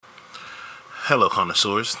Hello,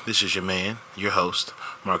 connoisseurs. This is your man, your host,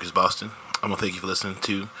 Marcus Boston. I want to thank you for listening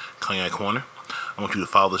to Cognac Corner. I want you to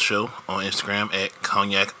follow the show on Instagram at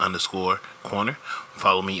cognac_corner.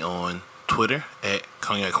 Follow me on Twitter at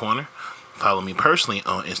Cognac Corner. Follow me personally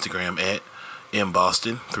on Instagram at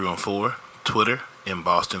mboston314. Twitter,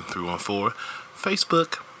 mboston314.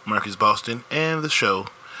 Facebook, Marcus Boston. And the show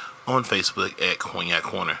on Facebook at Cognac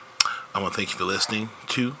Corner. I want to thank you for listening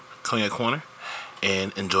to Cognac Corner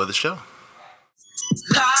and enjoy the show.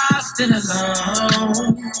 Lost and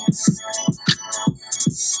alone,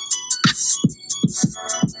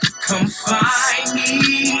 come find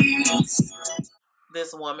me.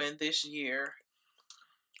 This woman this year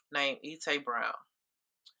named Ite Brown,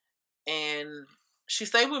 and she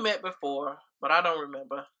said we met before, but I don't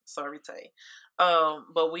remember. Sorry, Tay.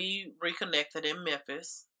 But we reconnected in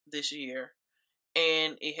Memphis this year,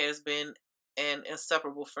 and it has been an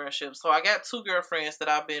inseparable friendship. So I got two girlfriends that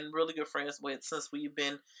I've been really good friends with since we've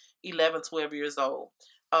been 11, 12 years old.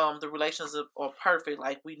 The relations are perfect.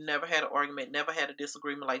 Like, we never had an argument, never had a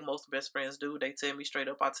disagreement like most best friends do. They tell me straight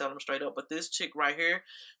up, I tell them straight up. But this chick right here,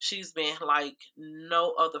 she's been like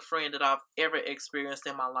no other friend that I've ever experienced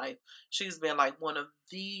in my life. She's been like one of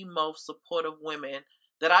the most supportive women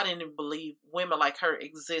that I didn't even believe women like her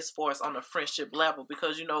exist for us on a friendship level.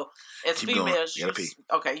 Because, you know, as Keep females,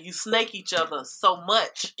 you snake each other so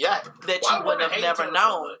much that you would have never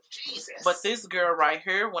known. But this girl right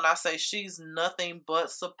here, when I say she's nothing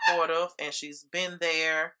but supportive and she's been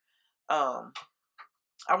there, I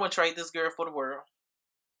wouldn't trade this girl for the world.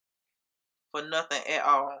 For nothing at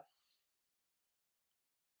all.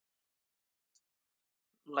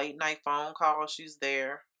 Late night phone call, she's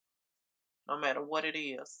there. No matter what it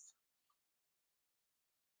is.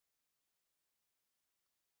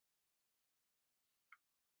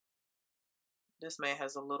 This man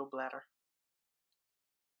has a little bladder.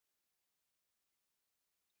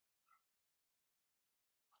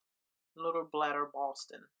 Little bladder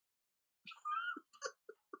Boston.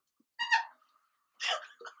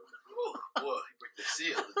 Boy, he break the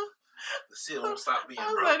seal. The seal won't stop being I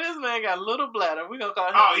was broke. like, this man got little bladder. We gonna call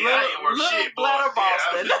him little shit, bladder boy.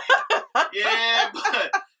 Boston. Yeah,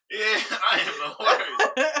 I am the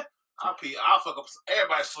worst. I'll fuck up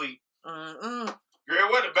everybody's sleep. Girl,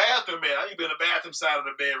 where the bathroom at? I need to be in the bathroom side of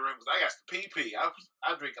the bedroom because I got to pee.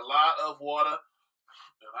 I drink a lot of water.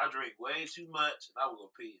 And I drink way too much, and I will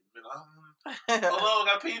go pee. Hello, I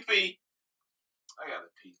got pee. I got a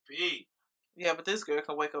pee. Yeah, but this girl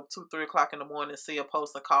can wake up 2, 3 o'clock in the morning and see a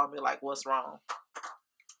post and call me like, "What's wrong?"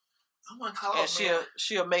 Someone called and me.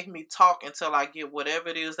 she'll make me talk until I get whatever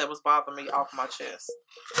it is that was bothering me off my chest.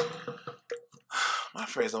 My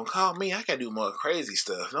friends don't call me. I can do more crazy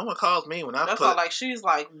stuff. No one calls me when That's why, like, she's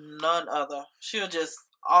like none other. She'll just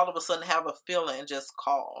all of a sudden have a feeling and just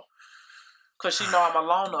call. Because she know I'm a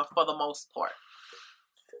loner for the most part.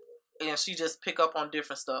 And she just pick up on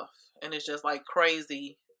different stuff. And it's just like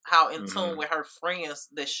crazy how in tune with her friends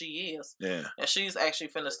that she is. Yeah. And she's actually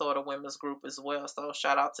finna start a women's group as well. So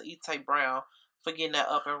shout out to Ite Brown for getting that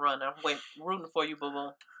up and running. Rooting for you,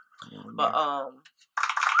 boo-boo. But,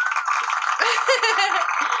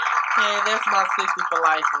 yeah, that's my 60 for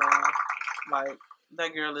life, man. Like,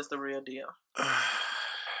 that girl is the real deal.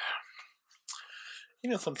 You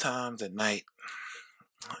know, sometimes at night,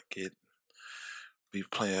 I be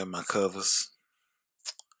playing my covers,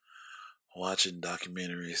 watching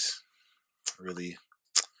documentaries, really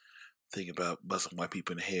think about busting white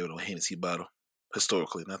people in the head with a Hennessy bottle.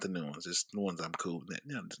 Historically, not the new ones, just the ones I'm cool with.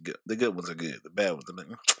 You know, the good ones are good. The bad ones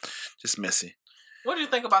are just messy. What do you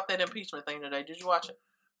think about that impeachment thing today? Did you watch it?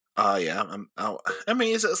 Yeah. I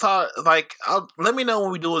mean, it's hard. Like, let me know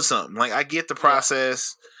when we're doing something. Like, I get the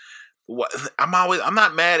process. I'm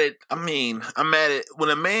not mad at. I'm mad at when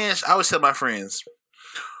a man. I always tell my friends,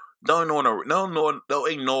 don't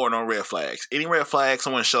ignore no red flags. Any red flag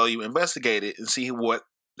someone show you, investigate it and see what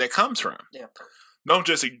that comes from. Yeah. Don't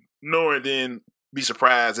just ignore it, then be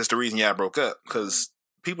surprised that's the reason y'all broke up. Because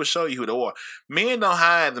people show you who they are. Men don't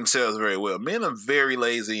hide themselves very well. Men are very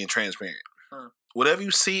lazy and transparent. Whatever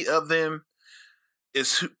you see of them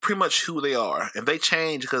is pretty much who they are. And they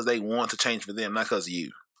change because they want to change for them, not because of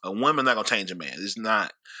you. A woman not gonna change a man. It's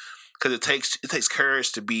not, because it takes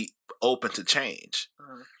courage to be open to change.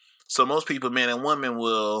 So most people, men and women,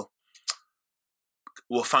 will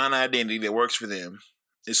find an identity that works for them.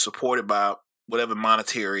 It's supported by whatever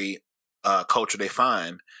monetary culture they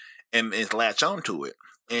find, and latch on to it.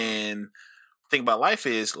 And the thing about life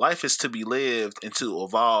is to be lived and to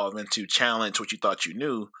evolve and to challenge what you thought you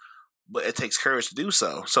knew, but it takes courage to do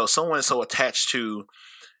so. So someone is so attached to,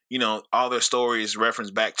 all their stories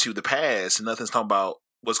reference back to the past, and nothing's talking about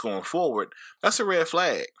what's going forward, that's a red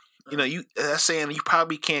flag. You know, that's saying you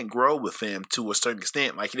probably can't grow with them to a certain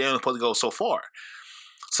extent. Like, they're only supposed to go so far.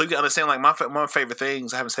 So you can understand, like, my favorite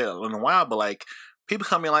things, I haven't said it in a while, but, like, people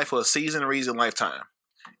come in your life for a season, reason, lifetime.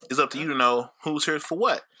 It's up to you to know who's here for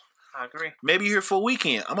what. I agree. Maybe you're here for a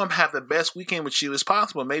weekend. I'm going to have the best weekend with you as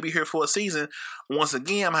possible. Maybe you're here for a season. Once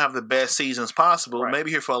again, I'm going to have the best seasons possible. Right.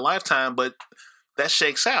 Maybe you're here for a lifetime, but that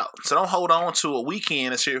shakes out. So don't hold on to a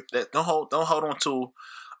weekend as here. Don't hold on to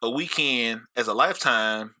a weekend as a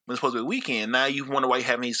lifetime when it's supposed to be a weekend. Now you wonder why you're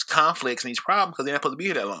having these conflicts and these problems because they're not supposed to be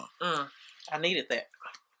here that long. I needed that.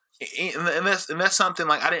 And that's something,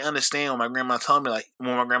 like, I didn't understand when my grandma told me, like,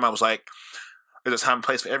 when my grandma was like, there's a time and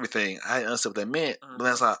place for everything. I didn't understand what that meant. But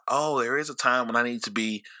that's like, oh, there is a time when I need to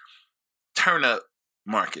be turn up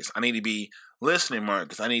Marcus. I need to be listening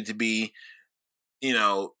Marcus. I need to be, you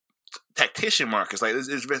know, tactician Marcus. Like,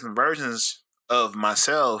 there's different versions of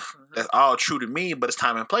myself that's all true to me, but it's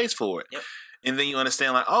time and place for it. Yep. And then you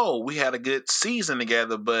understand, like, oh, we had a good season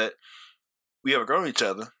together, but we haven't grown each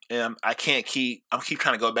other. And I keep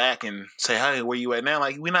trying to go back and say, hey, where you at now?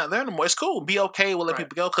 Like, we're not there no more. It's cool. Be okay. We'll let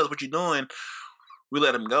people go, because what you're doing, we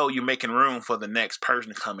let them go. You're making room for the next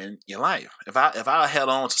person to come in your life. If I held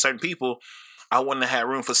on to certain people, I wouldn't have had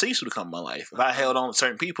room for Cecil to come in my life. If I held on to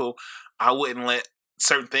certain people, I wouldn't let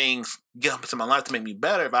certain things get up into my life to make me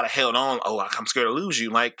better. If I'd have held on, I'm scared to lose you.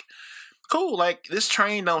 Like, cool. Like, this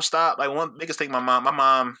train don't stop. Like, one biggest thing, my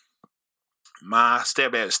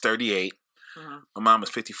stepdad is 38. My mom is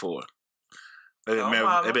 54.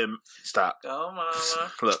 They've been stop. Go, mama.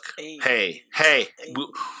 Look, hey.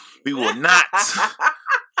 We will not.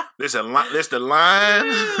 There's the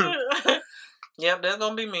line. Yep, that's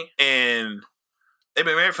gonna be me. And they've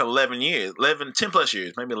been married for 10 plus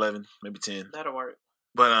years, maybe 11, maybe 10. That'll work.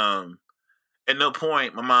 But at no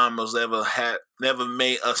point my mom was never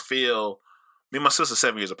made us feel. Me and my sister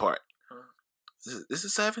 7 years apart. Is it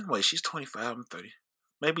 7? Wait, she's 25. I'm 30.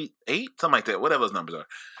 Maybe 8, something like that. Whatever those numbers are.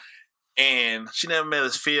 And she never made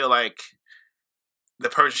us feel like the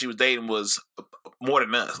person she was dating was more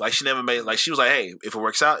than us. Like, she never made, like, she was like, hey, if it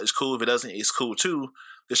works out, it's cool. If it doesn't, it's cool too.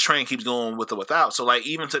 This train keeps going with or without. So, like,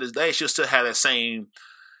 even to this day, she'll still have that same,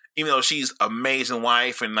 even though she's an amazing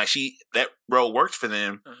wife and, like, that role works for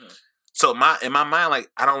them. So in my mind,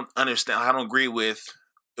 like, I don't understand. I don't agree with,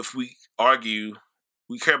 if we argue,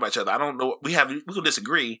 we care about each other. I don't know. We can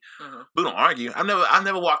disagree. We don't argue. I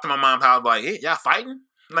never walked in my mom's house like, hey, y'all fighting?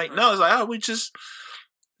 Like, no, it's like, oh, we just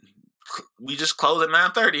close at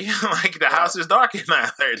 9:30. Like, the house is dark at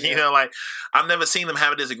 9:30. You know, like, I've never seen them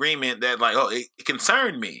have a disagreement that, like, oh, it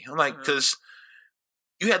concerned me. I'm like, because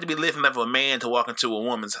you have to be living life of a man to walk into a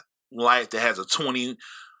woman's life that has a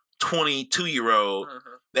 22-year-old.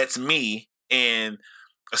 That's me, and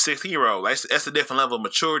a 60-year-old. That's a different level of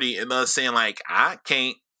maturity, and us saying, like, I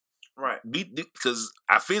can't beat, because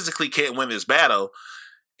I physically can't win this battle.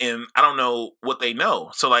 And I don't know what they know.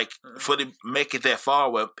 So, like, for to make it that far,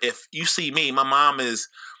 where if you see me, my mom is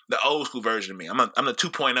the old school version of me. I'm the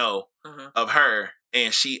 2.0 of her,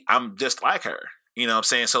 and I'm just like her. You know what I'm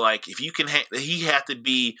saying? So, like, if you can, he had to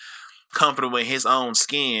be comfortable in his own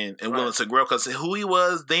skin and willing to grow, because who he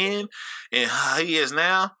was then and how he is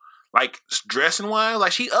now, like, dressing wise,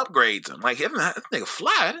 like, she upgrades him. Like, that nigga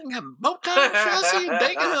fly. I didn't have a bow tie. I see him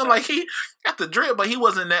dating him. Like, he got the drip, but he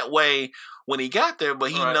wasn't that way when he got there.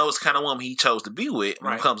 But he knows kind of woman he chose to be with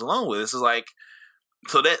when it comes along with it. It's like,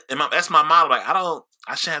 so that's my model. Like, I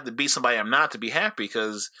shouldn't have to be somebody I'm not to be happy,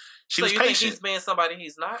 because she was patient. So you think he's being somebody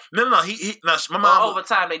he's not? No. No, my mom. Over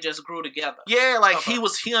time, they just grew together. Yeah, like,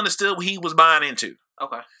 he understood what he was buying into.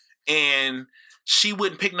 Okay. And she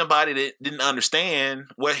wouldn't pick nobody that didn't understand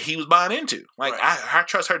what he was buying into. Like, I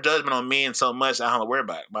trust her judgment on men so much, I don't have to worry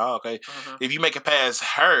about it. But, okay, if you make it past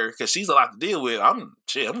her, because she's a lot to deal with, I'm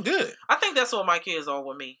good. I think that's what my kids are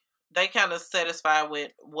with me. They kind of satisfied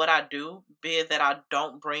with what I do, be it that I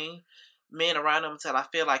don't bring men around them until I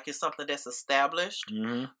feel like it's something that's established.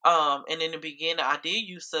 And in the beginning, I did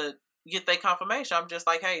used to get their confirmation. I'm just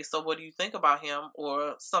like, hey, so what do you think about him,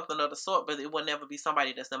 or something of the sort? But it will never be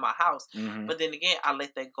somebody that's in my house. But then again, I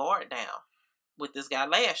let that guard down with this guy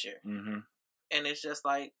last year. And it's just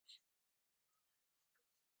like,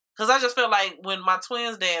 because I just felt like when my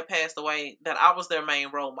twins' dad passed away, that I was their main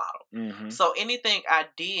role model. So anything I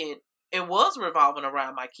did, it was revolving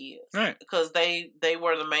around my kids. Right. Because they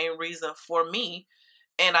were the main reason for me.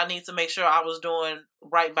 And I need to make sure I was doing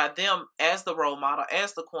right by them as the role model,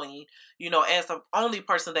 as the queen, you know, as the only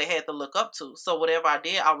person they had to look up to. So whatever I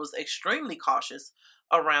did, I was extremely cautious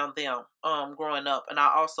around them growing up. And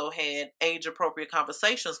I also had age-appropriate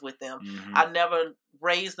conversations with them. I never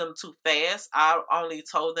raised them too fast. I only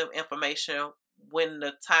told them information when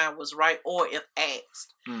the time was right, or if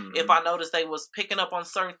asked. Mm-hmm. If I noticed they was picking up on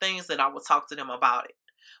certain things, then I would talk to them about it.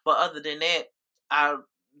 But other than that,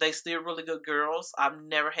 they still really good girls. I've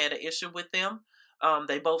never had an issue with them.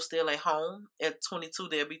 They both still at home. At 22,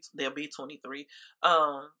 they'll be 23.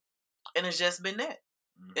 And it's just been that.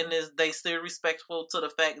 And they still respectful to the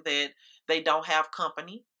fact that they don't have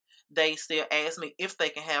company. They still ask me if they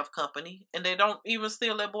can have company, and they don't even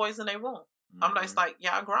still let boys in their room. I'm like,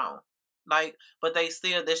 y'all grown. Like, but they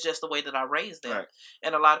still, that's just the way that I raised them. Right.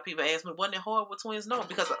 And a lot of people ask me, wasn't it hard with twins? No,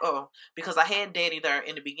 because I had daddy there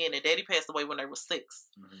in the beginning. Daddy passed away when they were 6.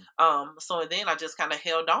 So then I just kind of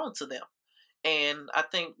held on to them. And I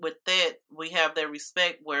think with that, we have that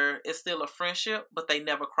respect where it's still a friendship, but they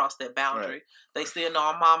never cross that boundary. Right. They still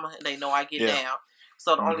know I'm mama, and they know I get down.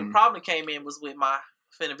 So the only problem came in was with my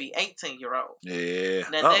finna be 18-year-old. Yeah.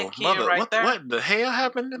 Now that kid right there. What the hell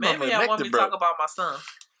happened? Maybe I want me to talk about my son.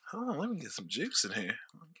 Hold on, let me get some juice in here.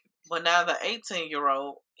 But now the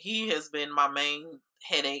 18-year-old, he has been my main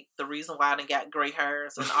headache. The reason why I done got gray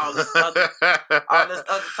hairs and all this other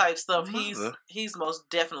type stuff. He's most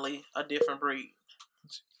definitely a different breed.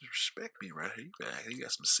 You respect me right here. You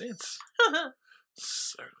got some sense.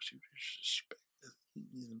 Sir, you respect this?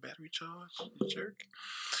 He's in battery charge, you jerk.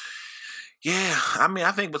 Yeah, I mean,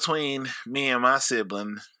 I think between me and my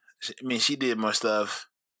sibling, she did more stuff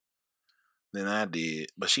than I did,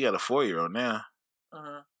 but she got a 4-year-old now.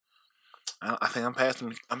 I think I'm past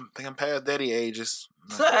them. I think I'm past daddy ages.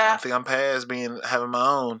 I think I'm past having my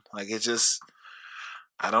own. Like, it's just,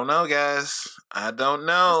 I don't know, guys. I don't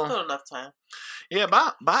know. There's still enough time. Yeah,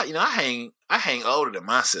 but I hang older than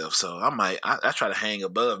myself, so I try to hang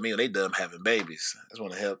above me when they done having babies. I just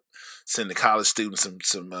want to help send the college students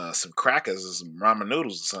some crackers or some ramen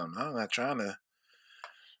noodles or something. I'm not trying to.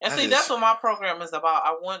 And that's what my program is about.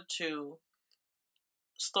 I want to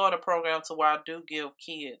start a program to where I do give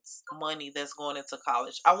kids money that's going into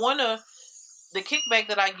college. I want the kickback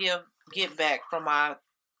that I get back from my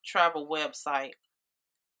travel website.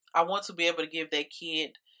 I want to be able to give that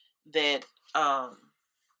kid that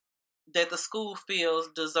the school feels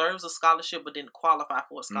deserves a scholarship but didn't qualify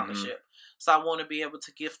for a scholarship. So I want to be able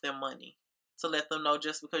to gift them money to let them know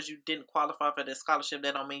just because you didn't qualify for that scholarship,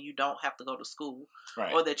 that don't mean you don't have to go to school,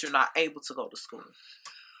 right, or that you're not able to go to school.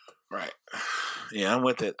 Right. Yeah, I'm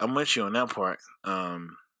with it. I'm with you on that part. I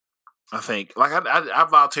think, like, I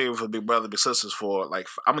volunteered for Big Brother Big Sisters for, like,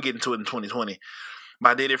 I'm gonna get into it in 2020, but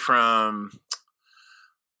I did it from.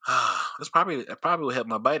 It probably would help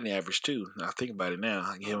my biting average too. I think about it now.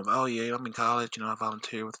 I give them, oh yeah, I'm in college. I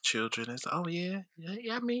volunteer with the children. It's oh yeah,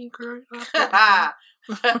 I mean, girl.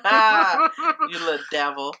 You little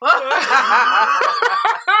devil. What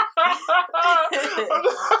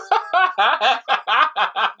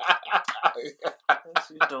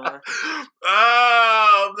you doing?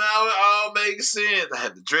 Oh, now it all makes sense. I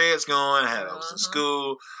had the dreads going. I was in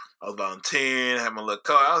school. I was volunteering. I had my little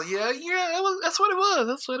car. That's what it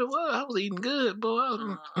was. I was eating good, boy.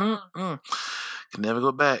 Could never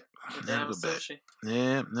go back. Never go back.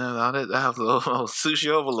 Yeah, no, I was a little sushi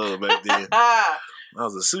overload back then. I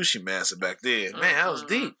was a sushi master back then. Man, that was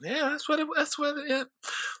deep. Yeah, that's what it. Yeah.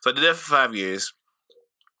 So I did that for 5 years.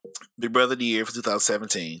 Big Brother of the Year for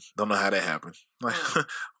 2017. Don't know how that happened. Like,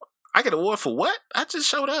 I get an award for what? I just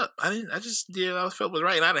showed up. I just did what I felt was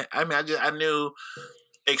right. And I knew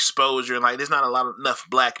exposure, and like there's not enough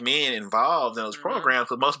black men involved in those programs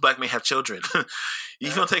because most black men have children.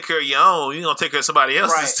 You're gonna take care of your own, you're gonna take care of somebody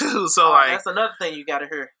else's too. So that's another thing you gotta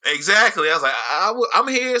hear. Exactly. I was like, I'm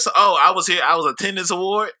here. So I was here. I was attendance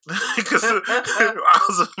award because I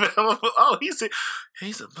was available. Oh, he's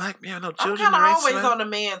a black man, no children. I'm kind of always on the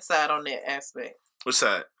man's side on that aspect. What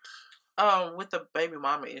side? With the baby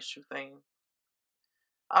mama issue thing,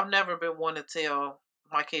 I've never been one to tell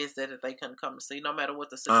my kids that they couldn't come to see, no matter what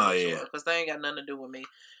the situation was, because they ain't got nothing to do with me.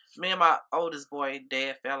 Me and my oldest boy,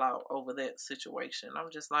 dad, fell out over that situation.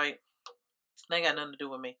 I'm just like, they ain't got nothing to do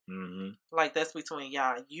with me. Like, that's between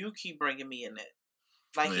y'all. You keep bringing me in that.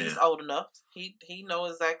 Like, he's old enough. He know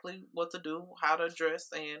exactly what to do, how to dress,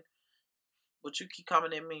 but you keep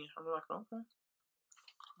coming at me. I'm like, okay,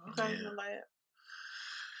 you're like.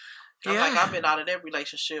 I'm like, I've been out of that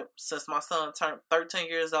relationship since my son turned 13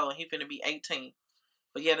 years old, and he finna be 18.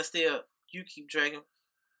 But yet, still, you keep dragging.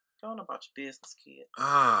 Go on about your business, kid.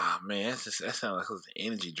 Ah, man, that sounds like it was an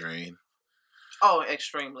energy drain. Oh,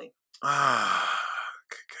 extremely.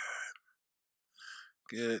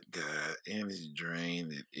 Good God. Energy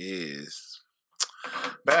drain it is.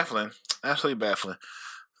 Baffling. Absolutely baffling.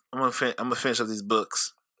 I'm gonna finish up these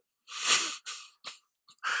books.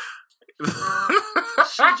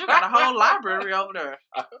 Shit, you got a whole library over there.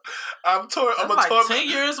 I'm torn. I'm That's a like 10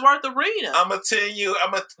 years worth of reading. I'm gonna tell you.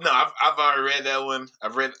 I've already read that one.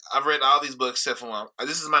 I've read all these books except for one.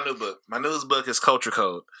 This is my new book. My newest book is Culture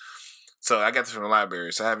Code. So I got this from the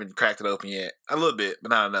library. So I haven't cracked it open yet. A little bit, but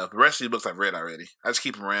not enough. The rest of these books I've read already. I just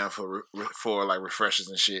keep them around for like refreshers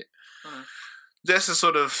and shit. Just to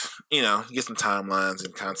sort of get some timelines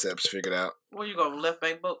and concepts figured out. Where you go? Left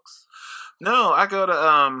Bank Books? No, I go to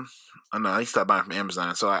I know I used to stop buying from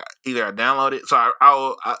Amazon. So I download it. So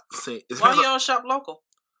I see. Why you don't shop local?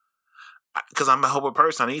 Because I'm a whole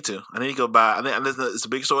person. I need to go buy. I think it's a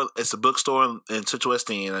big store. It's a bookstore in Central West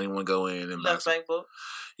End. I didn't want to go in and Left Bank Book.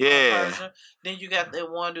 Yeah. Then you got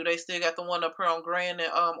that one. Do they still got the one up here on Grand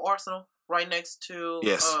and Arsenal, right next to?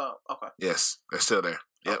 Yes. Okay. Yes, it's still there.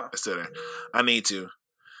 Yep, Okay. it's still there. I need to.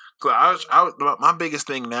 My biggest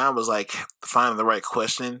thing now was like finding the right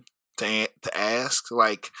question to ask.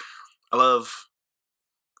 Like, I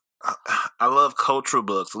love cultural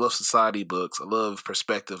books. I love society books. I love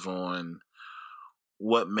perspective on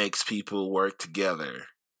what makes people work together.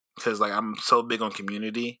 Because like I'm so big on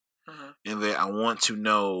community, and that I want to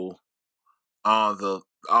know all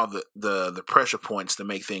the pressure points to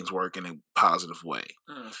make things work in a positive way.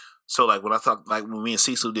 So like when me and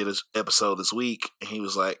Cecil did this episode this week, and he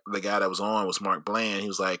was like, the guy that was on was Mark Bland. He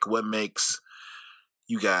was like, what makes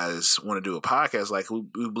you guys want to do a podcast? Like we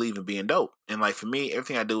believe in being dope, and like for me,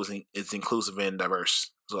 everything I do is inclusive and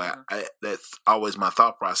diverse. So I that's always my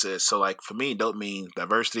thought process. So like for me, dope means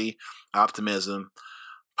diversity, optimism,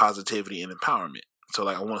 positivity, and empowerment. So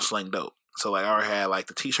like I want to slang dope. So like I already had like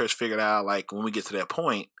the t-shirts figured out. Like when we get to that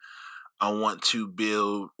point, I want to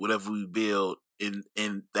build whatever we build.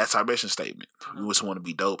 And that's our mission statement. We just want to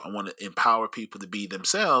be dope. I want to empower people to be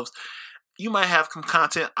themselves. You might have some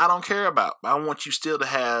content I don't care about, but I want you still to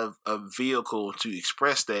have a vehicle to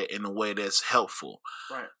express that in a way that's helpful.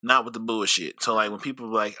 Right. Not with the bullshit. So like when people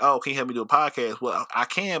are like, oh, can you help me do a podcast? Well, I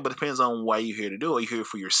can, but it depends on why you're here to do it. Are you here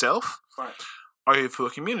for yourself? Right. Or are you here for a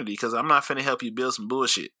community? Because I'm not finna help you build some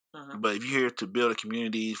bullshit. But if you're here to build a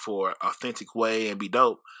community for an authentic way and be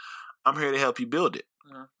dope, I'm here to help you build it.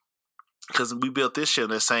 Because we built this shit on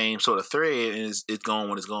the same sort of thread, and it's going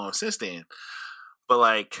when it's going since then. But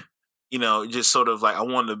like, just sort of like I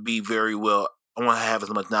want to be I want to have as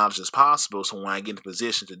much knowledge as possible. So when I get in a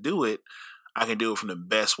position to do it, I can do it from the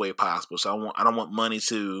best way possible. So I don't want money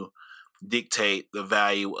to dictate the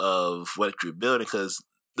value of what you're building, because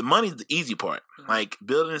the money's the easy part. Like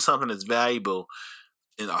building something that's valuable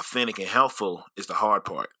and authentic and helpful is the hard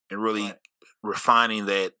part, and really refining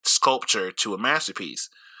that sculpture to a masterpiece.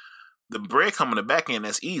 The bread come on the back end,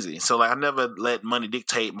 that's easy. So like I never let money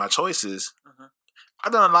dictate my choices.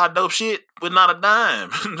 I've done a lot of dope shit with not a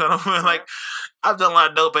dime. You know what I mean? Like I've done a lot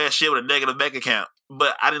of dope ass shit with a negative bank account,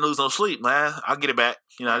 but I didn't lose no sleep, man. I'll get it back.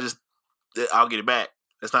 I'll get it back.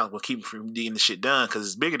 That's not what keep me from getting the shit done, because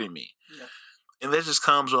it's bigger than me. Yeah. And that just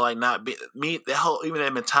comes with like not be me. Even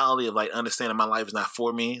that mentality of like understanding my life is not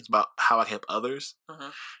for me. It's about how I can help others,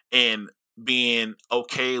 and being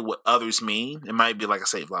okay with what others mean. It might be, like I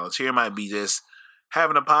say, volunteer. It might be just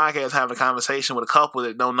having a podcast, having a conversation with a couple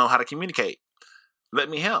that don't know how to communicate. Let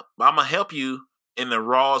me help. I'm gonna help you in the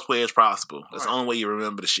rawest way as possible. That's the only way you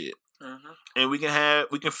remember the shit. And we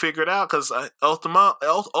can figure it out, because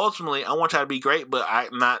ultimately I want y'all to be great, but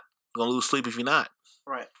I'm not gonna lose sleep if you're not.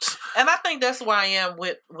 Right. And I think that's why I am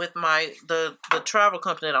with my the travel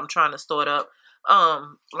company that I'm trying to start up.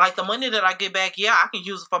 Like the money that I get back, I can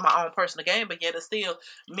use it for my own personal gain, but yet it's still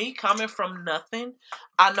me coming from nothing.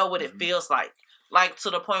 I know what it feels like to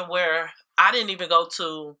the point where I didn't even go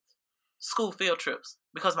to school field trips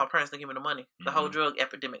because my parents didn't give me the money. The whole drug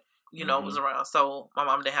epidemic, was around. So my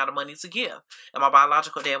mom didn't have the money to give, and my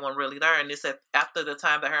biological dad wasn't really there. And this after the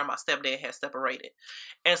time that her and my stepdad had separated,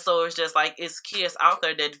 and so it's just like it's kids out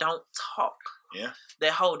there that don't talk,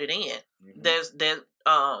 that hold it in. There's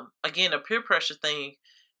again, the peer pressure thing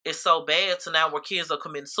is so bad to now where kids are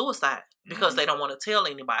committing suicide because they don't want to tell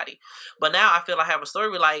anybody. But now I feel I have a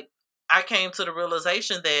story. Like I came to the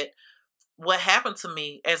realization that what happened to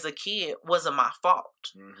me as a kid wasn't my fault.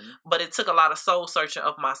 But it took a lot of soul searching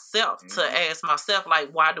of myself to ask myself, like,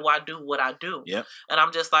 why do I do what I do? And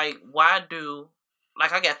I'm just like,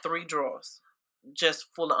 I got 3 drawers just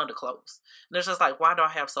full of underclothes. And it's just like, why do I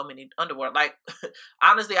have so many underwear? Like,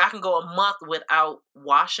 honestly, I can go a month without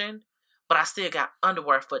washing, but I still got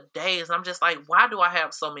underwear for days. And I'm just like, why do I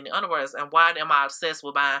have so many underwears? And why am I obsessed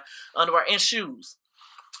with buying underwear and shoes?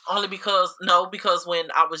 Only because when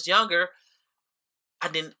I was younger, I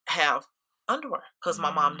didn't have underwear because my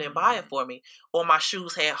mom didn't buy it for me, or my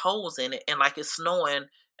shoes had holes in it, and like it's snowing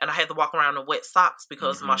and I had to walk around in wet socks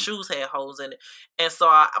because my shoes had holes in it. And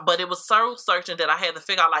so, but it was soul searching that I had to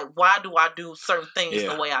figure out, like, why do I do certain things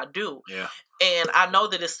the way I do? Yeah. And I know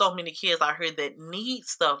that there's so many kids out here that need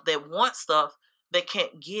stuff, that want stuff, that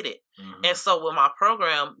can't get it. And so with my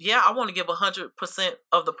program, I want to give 100%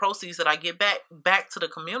 of the proceeds that I get back to the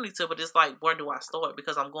community, but it's like, where do I start?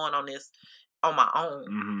 Because I'm going on this on my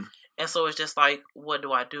own. And so it's just like, what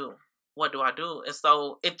do I do? What do I do? And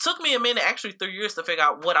so it took me a minute, actually 3 years, to figure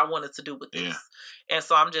out what I wanted to do with this. And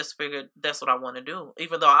so I'm just figured that's what I want to do.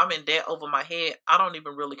 Even though I'm in debt over my head, I don't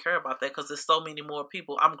even really care about that because there's so many more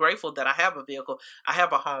people. I'm grateful that I have a vehicle. I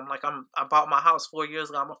have a home. Like I bought my house 4 years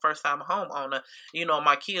ago. I'm a first-time homeowner. You know,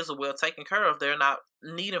 my kids are well taken care of. They're not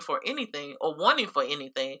needing for anything or wanting for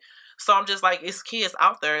anything. So I'm just like, it's kids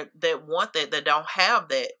out there that want that don't have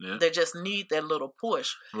that. They just need that little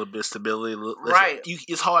push. A little bit of stability. Right.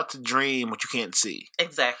 It's hard to dream what you can't see.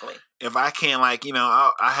 Exactly. If I can't, like, you know,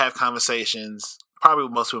 I have conversations, probably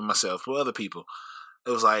mostly with myself, with other people. It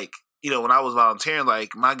was like, you know, when I was volunteering,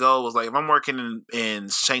 like, my goal was, like, if I'm working in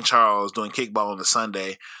St. Charles doing kickball on a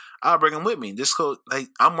Sunday, I'll bring them with me. Just go, like,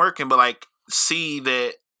 I'm working, but, like, see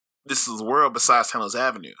that this is a world besides Taylor's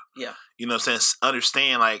Avenue. Yeah. You know what I'm saying?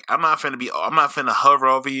 Understand, like, I'm not finna hover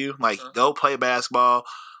over you. Like, go play basketball.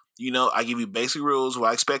 You know, I give you basic rules,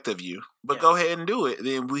 what I expect of you. But go ahead and do it.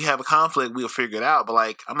 Then we have a conflict, we'll figure it out. But,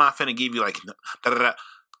 like, I'm not finna give you, like, da-da-da.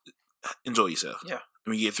 Enjoy yourself. Yeah.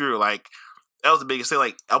 When you get through, like, that was the biggest thing.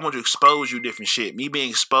 Like, I want to expose you to different shit. Me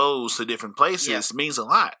being exposed to different places means a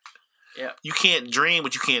lot. Yeah. You can't dream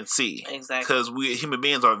what you can't see. Exactly. Because we human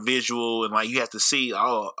beings are visual, and, like, you have to see,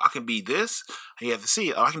 oh, I can be this. And you have to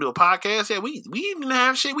see, oh, I can do a podcast. Yeah, we didn't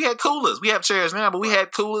have shit. We had coolers. We have chairs now, but we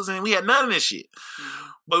had coolers and we had none of this shit.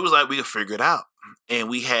 But it was like, we could figure it out. And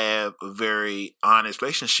we have a very honest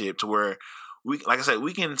relationship to where we, like I said,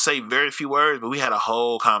 we can say very few words, but we had a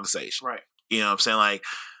whole conversation. Right. You know what I'm saying? Like,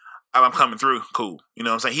 I'm coming through. Cool. You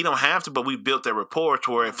know what I'm saying? He don't have to, but we built that rapport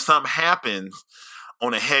to where if something happens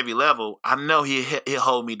on a heavy level, I know he'll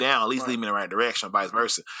hold me down, at least lead me in the right direction, or vice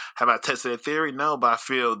versa. Have I tested that theory? No, but I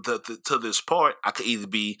feel that to this part, I could either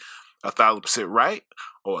be 1,000% right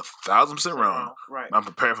or 1,000% wrong. Right. I'm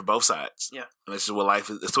prepared for both sides. Yeah. And this is what life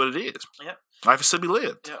is. That's what it is. Yeah. Life is to be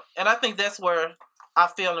lived. Yeah. And I think that's where I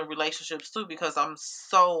feel in relationships too, because I'm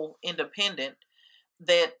so independent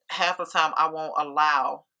that half the time I won't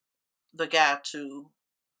allow the guy to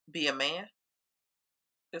be a man.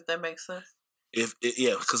 If that makes sense.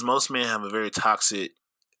 Because most men have a very toxic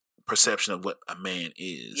perception of what a man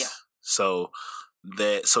is. Yeah. So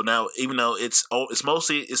now, even though it's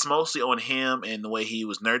mostly on him and the way he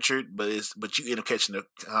was nurtured, but you end up catching the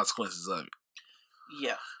consequences of it.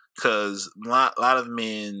 Yeah. Because a lot of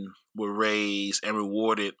men were raised and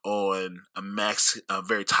rewarded on a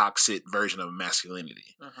very toxic version of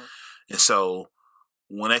masculinity, and so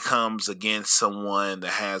when it comes against someone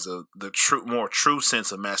that has the more true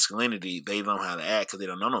sense of masculinity, they don't know how to act because they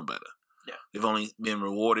don't know no better. Yeah, they've only been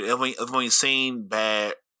rewarded. They've only seen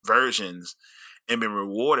bad versions and been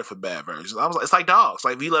rewarded for bad versions. It's like dogs.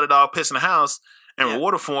 Like if you let a dog piss in the house and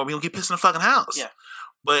reward it for him, he'll keep pissing in the fucking house. Yeah.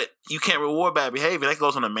 But you can't reward bad behavior. That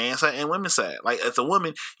goes on the man's side and women's side. Like as a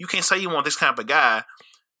woman, you can't say you want this kind of guy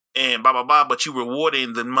and blah, blah, blah, but you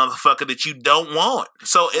rewarding the motherfucker that you don't want.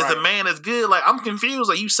 So as a man that's good, like I'm confused.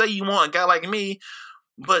 Like you say you want a guy like me,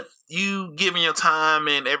 but you giving your time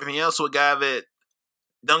and everything else to a guy that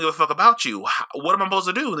don't give a fuck about you. What am I supposed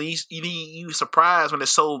to do? And you surprised when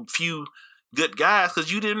there's so few good guys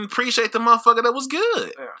because you didn't appreciate the motherfucker that was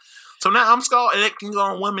good. Yeah. So now I'm scarred, and it can go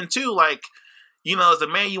on women too. Like, you know, as a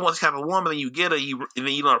man, you want this kind of woman, and you get her, and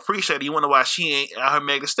then you don't appreciate her. You wonder why she ain't out her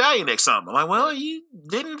Meg Thee Stallion next summer. Like, well, you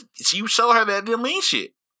didn't. You show her that it didn't mean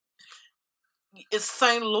shit. It's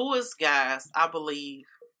St. Louis guys, I believe,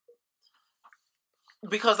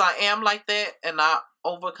 because I am like that, and I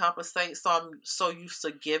overcompensate, so I'm so used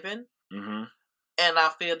to giving, and I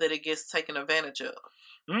feel that it gets taken advantage of.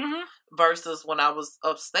 Versus when I was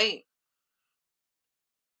upstate,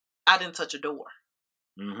 I didn't touch a door.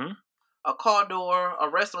 A car door, a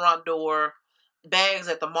restaurant door, bags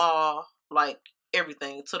at the mall, like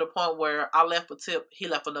everything, to the point where I left a tip, he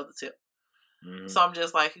left another tip. So I'm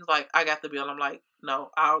just like, he's like, I got the bill. I'm like, no,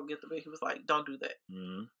 I'll get the bill. He was like, don't do that.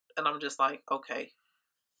 And I'm just like, okay.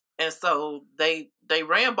 And so they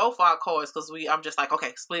ran both our cars because I'm just like,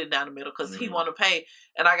 okay, split it down the middle because he want to pay.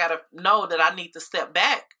 And I got to know that I need to step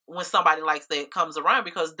back when somebody like that comes around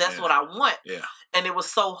because that's what I want. Yeah. And it was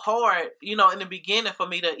so hard, you know, in the beginning for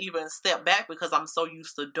me to even step back because I'm so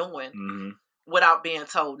used to doing without being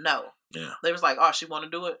told no. Yeah. They was like, oh, she want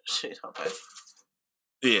to do it? Shit, okay.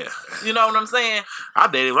 Yeah. You know what I'm saying? I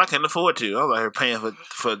dated when I couldn't afford to. I was out here paying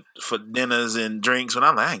for dinners and drinks when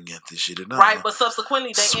I'm like, I ain't get this shit at all. Right, but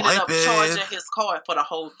subsequently they ended up charging his card for the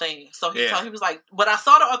whole thing. So he was like, but I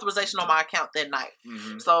saw the authorization on my account that night.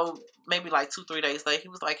 Mm-hmm. So maybe like 2-3 days later, he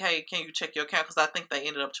was like, hey, can you check your account? Because I think they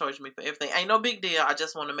ended up charging me for everything. Ain't no big deal. I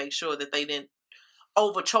just want to make sure that they didn't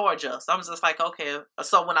overcharge us. I was just like, okay.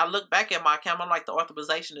 So when I look back at my account, I'm like, the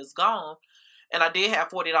authorization is gone. And I did have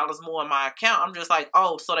 $40 more in my account. I'm just like,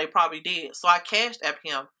 oh, so they probably did. So I cashed at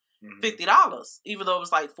him $50, even though it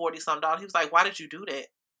was like $40-some. He was like, why did you do that?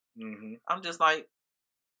 Mm-hmm. I'm just like,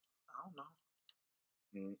 I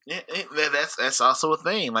don't know. That's also a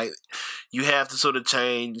thing. Like, you have to sort of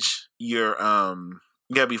change your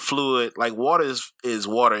you gotta be fluid. Like, water is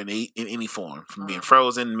water in any form, from being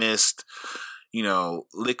frozen, mist,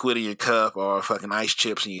 liquid in your cup, or fucking ice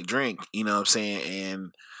chips in your drink. You know what I'm saying?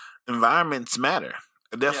 And environments matter.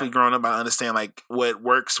 Definitely growing up, I understand like what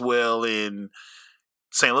works well in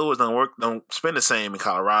St. Louis don't spend the same in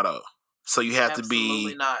Colorado. So you have to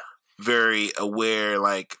be very aware,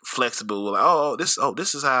 like flexible. Like, this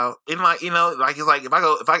is how. And like, like it's like if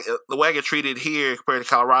the way I get treated here compared to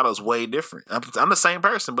Colorado is way different. I'm the same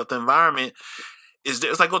person, but the environment is.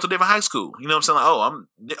 It's like go to a different high school. You know what I'm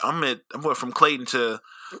saying? Like, I'm going from Clayton to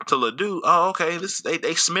Ladue. Oh, okay.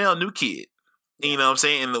 They smell new kid. You know what I'm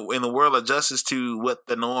saying? In the world adjusts to what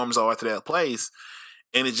the norms are to that place.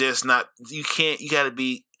 And it's just not, you got to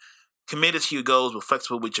be committed to your goals, but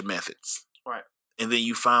flexible with your methods. Right. And then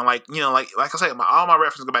you find like I said, all my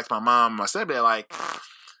references go back to my mom and my stepdad. Like,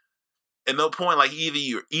 at no point, like either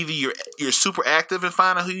you're super active in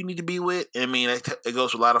finding who you need to be with. I mean, it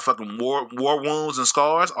goes with a lot of fucking war wounds and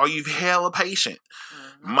scars, or you've hella patient.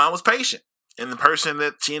 Mm-hmm. Mom was patient. And the person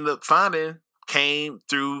that she ended up finding came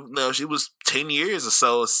through, she was 10 years or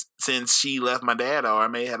so since she left my dad, or I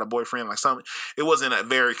may have had a boyfriend, like something. It wasn't a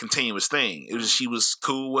very continuous thing. It was she was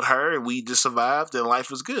cool with her, and we just survived, and life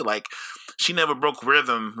was good. Like, she never broke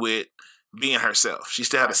rhythm with being herself. She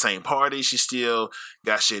still had the same party. She still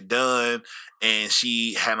got shit done, and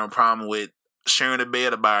she had no problem with sharing a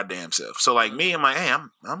bed by her damn self. So like me, I'm like, hey,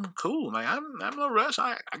 I'm cool. Like I'm no rush.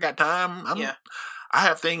 I got time. I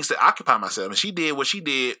have things to occupy myself. And she did what she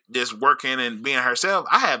did, just working and being herself.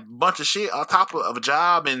 I have a bunch of shit on top of a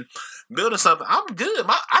job and building something. I'm good.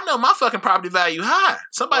 I know my fucking property value high.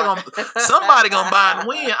 Somebody gonna buy and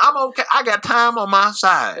win. I'm okay. I got time on my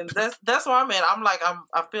side. And that's where I'm at.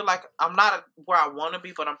 I feel like I'm not where I want to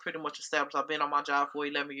be, but I'm pretty much established. I've been on my job for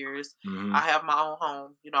 11 years. Mm-hmm. I have my own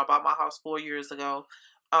home. I bought my house 4 years ago.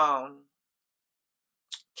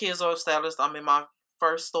 Kids are established. I'm in my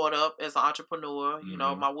first startup as an entrepreneur.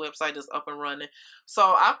 Mm-hmm. My website is up and running. So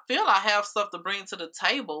I feel I have stuff to bring to the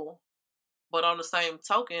table, but on the same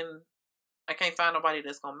token, I can't find nobody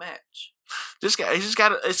that's gonna match. I'm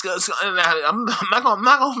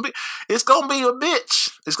not gonna be. It's gonna be a bitch.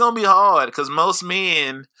 It's gonna be hard because most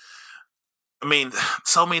men. I mean,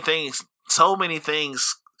 so many things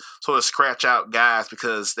sort of scratch out guys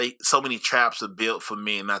because so many traps are built for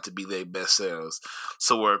men not to be their best selves.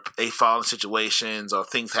 So where they fall in situations or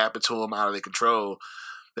things happen to them out of their control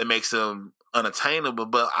that makes them unattainable.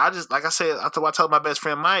 But I just, like I said, I told my best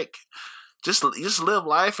friend Mike, just live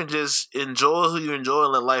life and just enjoy who you enjoy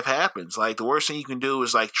and let life happen. Like the worst thing you can do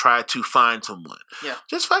is like try to find someone. Yeah.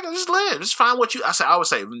 Just live. Just find what you. I always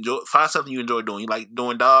say, find something you enjoy doing. You like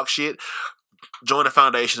doing dog shit. Join the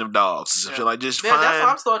foundation of dogs. Yeah. Like just find. That's why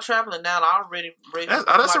I'm still traveling now. I already.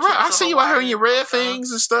 That's right. I see you out here in your red things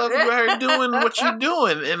and stuff. You out here doing what you're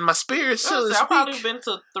doing, and my spirit still is. I've probably been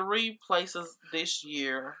to 3 places this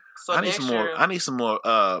year. So I need some more. I need some more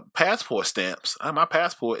passport stamps. My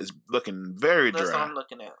passport is looking very dry. That's what I'm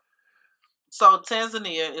looking at. So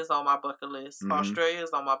Tanzania is on my bucket list. Mm-hmm. Australia is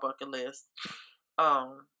on my bucket list.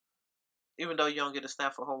 Even though you don't get a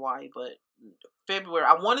stamp for Hawaii, but February,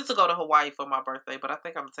 I wanted to go to Hawaii for my birthday, but I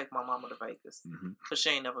think I'm gonna take my mama to Vegas because she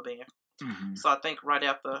ain't never been. Mm-hmm. So I think right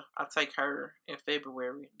after I take her in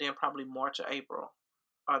February, then probably March or April,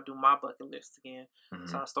 I'll do my bucket list again. Mm-hmm.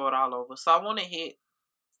 So I start all over. So I want to hit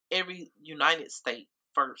every United State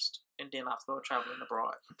first, and then I'll start traveling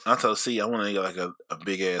abroad. I told C, I want to get like a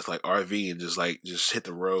big ass like RV and just hit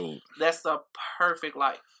the road. That's the perfect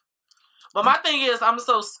life. But my thing is, I'm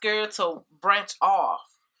so scared to branch off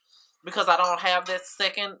because I don't have that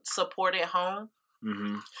second support at home.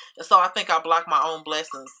 Mm-hmm. And so I think I block my own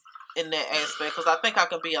blessings in that aspect because I think I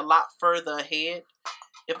could be a lot further ahead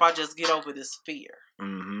if I just get over this fear.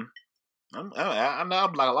 Mm-hmm. I know I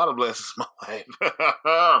block a lot of blessings in my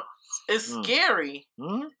life. It's scary.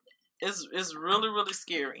 Mm-hmm. It's really, really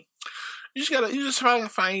scary. You just try to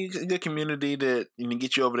find a good community that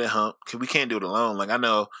get you over that hump. Cause we can't do it alone. Like I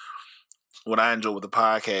know what I enjoy with the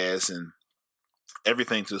podcast and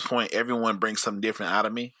everything to this point. Everyone brings something different out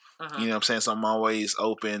of me. You know what I'm saying? So I'm always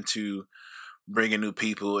open to bringing new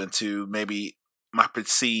people into maybe my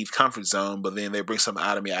perceived comfort zone, but then they bring something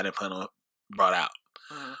out of me I didn't plan on brought out.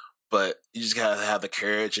 But you just gotta have the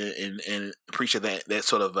courage and appreciate that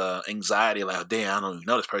sort of anxiety. Like, damn, I don't even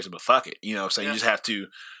know this person, but fuck it. You know what I'm saying? You just have to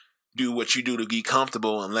do what you do to be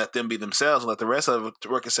comfortable and let them be themselves and let the rest of it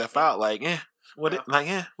work itself out. Like, what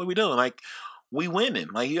we doing? Like, we winning.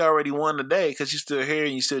 Like, you already won the day because you're still here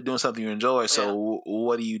and you're still doing something you enjoy. So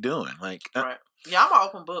what are you doing? Like, right. Yeah, I'm an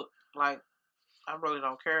open book. Like, I really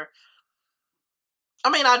don't care. I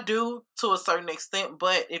mean, I do to a certain extent,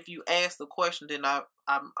 but if you ask the question, then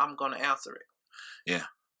I'm going to answer it. Yeah.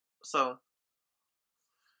 So.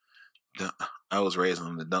 I was raised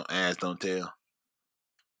on the don't ask, don't tell.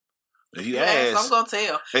 If you ask, I'm gonna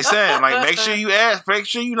tell. They saying like make sure you ask, make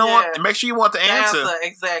sure you make sure you want the answer.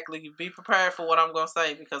 Exactly. Be prepared for what I'm gonna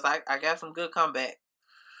say because I got some good comeback.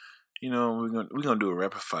 You know we're gonna do a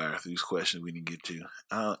rapid fire through these questions we didn't get to.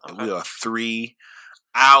 We are 3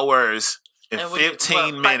 hours and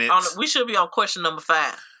 15 minutes. We should be on question number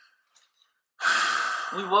 5.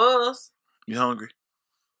 We was. You hungry?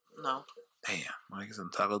 No. Damn, I guess I'm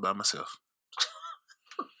tacos by myself.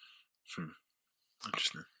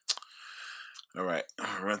 Interesting. All right,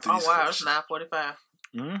 run through these questions. It's 9:45.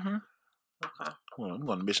 Okay. Well, I'm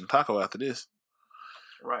going to Mission Taco after this.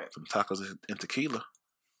 Right. Some tacos and tequila.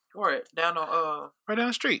 Where? Down on right down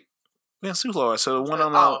the street. We're in Sioux Lord, so the one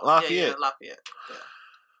on Lafayette. Yeah, Lafayette. Yeah.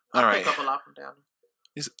 All right. Pick up a lot from down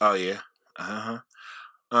there. Oh yeah.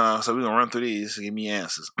 So we're gonna run through these. Give me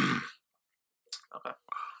answers. Okay.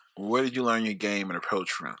 Where did you learn your game and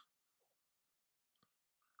approach from?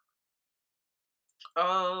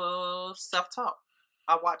 Self-taught.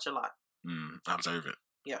 I watch a lot. Observant.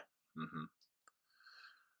 Yeah.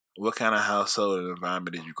 What kind of household and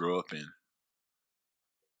environment did you grow up in?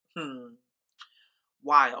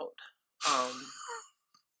 Wild.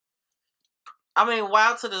 I mean,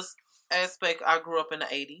 wild to this aspect. I grew up in the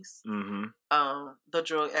 80s. The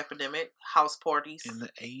drug epidemic, house parties. In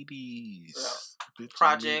the 80s. Yeah.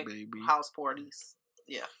 Project, house parties.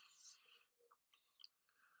 Yeah.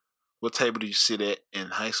 What table did you sit at in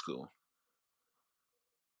high school?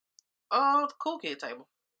 The cool kid table.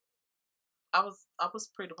 I was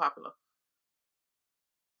pretty popular.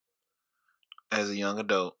 As a young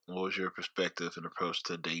adult, what was your perspective and approach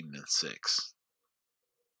to dating and sex?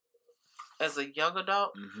 As a young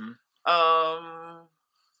adult, I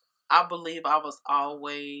believe I was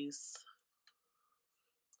always.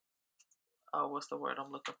 What's the word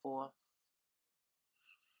I'm looking for?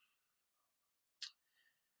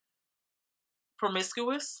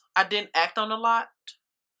 Promiscuous. I didn't act on a lot,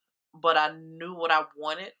 but I knew what I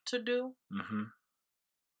wanted to do.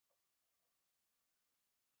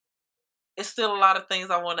 It's still a lot of things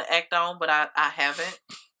I want to act on, but I haven't.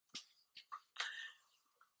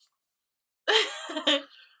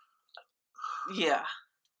 Yeah.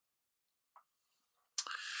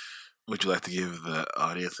 Would you like to give the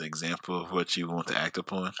audience an example of what you want to act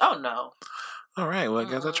upon? Oh, no. All right. Well, I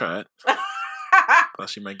guess I tried. Thought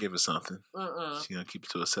she might give us something. She's going to keep it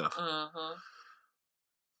to herself.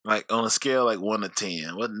 Like, on a scale like 1 to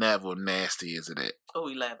 10, what level of nasty is it at?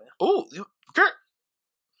 11. Oh, girl.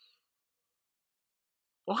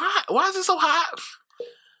 Why is it so hot?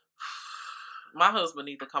 My husband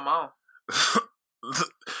need to come on.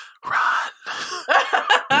 Run.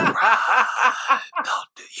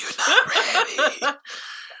 Don't do. You're not ready.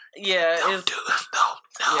 Yeah,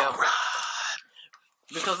 No, run.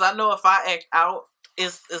 Because I know if I act out,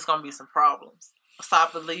 it's gonna be some problems. So I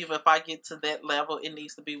believe if I get to that level, it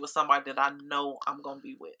needs to be with somebody that I know I'm gonna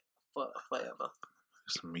be with forever.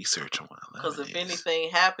 Some research on what. Because if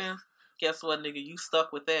anything happens, guess what, nigga? You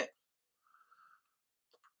stuck with that.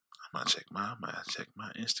 I might check my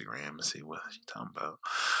Instagram and see what she's talking about.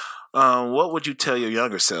 What would you tell your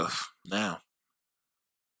younger self now,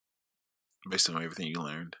 based on everything you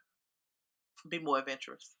learned? Be more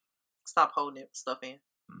adventurous. Stop holding stuff in.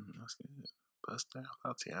 That's good. Bust down.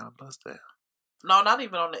 I'll tell you, bust down. No, not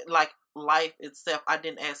even on it. Like life itself. I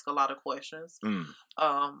didn't ask a lot of questions.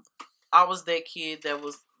 I was that kid that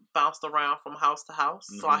was bounced around from house to house,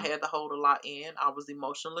 so I had to hold a lot in. I was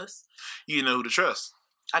emotionless. You didn't know who to trust.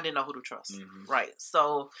 I didn't know who to trust. Right.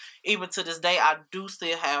 So even to this day, I do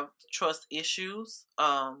still have trust issues.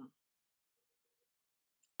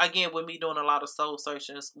 Again, with me doing a lot of soul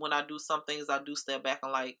searchings, when I do some things, I do step back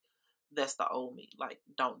and like, that's the old me. Like,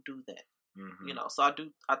 don't do that. You know, so I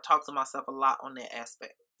talk to myself a lot on that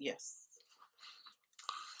aspect. Yes.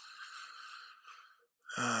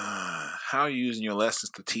 How are you using your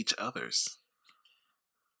lessons to teach others?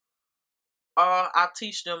 I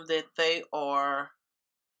teach them that they are,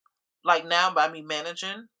 like now by me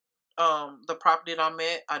managing the property that I'm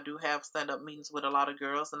at, I do have stand-up meetings with a lot of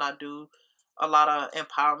girls, and I do a lot of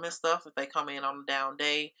empowerment stuff if they come in on a down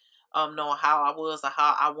day, knowing how I was or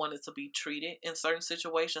how I wanted to be treated in certain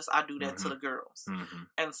situations. I do that to the girls.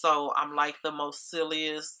 And so I'm like the most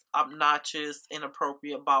silliest, obnoxious,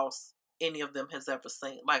 inappropriate boss any of them has ever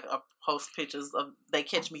seen. Like, I post pictures of, they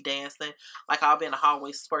catch me dancing, like I'll be in the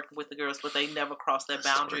hallway sparking with the girls, but they never cross that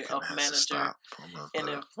boundary of manager and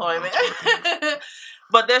employment.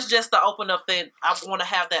 But that's just to open up that I want to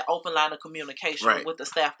have that open line of communication with the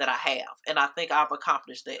staff that I have, and I think I've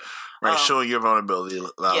accomplished that. Right, showing your vulnerability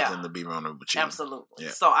allows them to be vulnerable with you. Absolutely.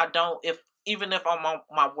 Yeah. So I don't, even if I'm on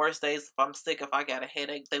my worst days, if I'm sick, if I got a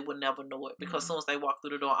headache, they would never know it. Because as soon as they walk through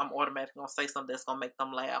the door, I'm automatically going to say something that's going to make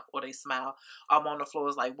them laugh or they smile. I'm on the floor,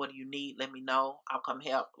 it's like, what do you need? Let me know. I'll come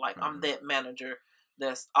help. Like, I'm that manager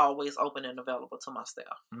that's always open and available to my staff.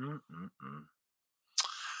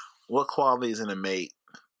 What qualities in a mate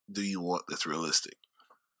do you want that's realistic?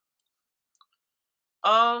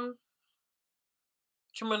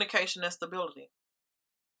 Communication and stability.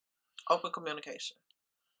 Open communication.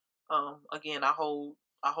 Again, I hold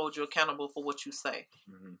you accountable for what you say.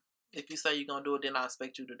 If you say you're gonna do it, then I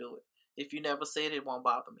expect you to do it. If you never said it, it won't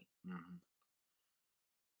bother me.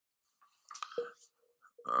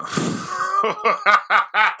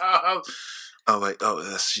 Oh wait,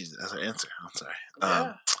 that's her answer. I'm sorry.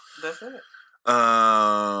 Yeah, that's it.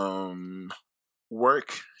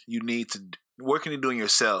 Work you can you do in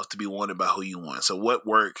yourself to be wanted by who you want. So what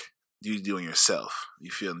work do you do in yourself you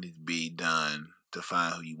feel need to be done to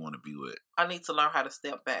find who you want to be with? I need to learn how to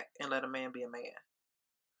step back and let a man be a man.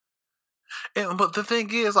 But the thing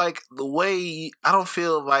is, like, the way I don't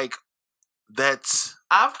feel like that's.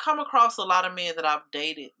 I've come across a lot of men that I've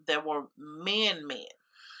dated that were men,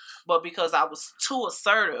 but because I was too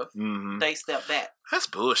assertive, they stepped back. That's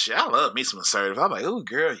bullshit. I love me some assertive. I'm like, oh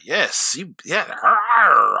girl, yes,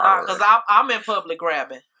 because I'm in public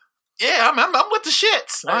grabbing. Yeah, I'm with the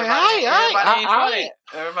shits.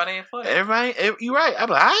 Everybody ain't for that. You right. I'm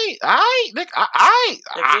like, nigga,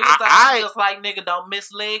 The biggest thing is just like, nigga, don't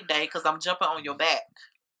miss leg day because I'm jumping on your back.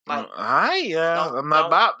 Like, I'm not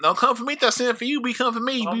about. Don't come for me. That's in for you. Be come for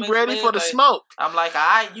me. Be ready for the smoke. I'm like,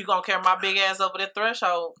 you gonna carry my big ass over the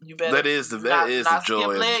threshold? You better. That is the joy.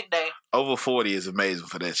 Skip leg day. Over 40 is amazing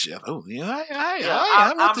for that shit. Oh yeah,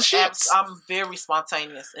 I'm with the shits. I'm very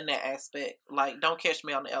spontaneous in that aspect. Like, don't catch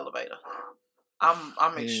me on the elevator.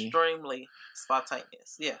 I'm extremely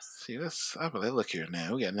spontaneous. Yes. See, I'm like, look here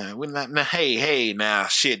now. We're not now. Hey, now,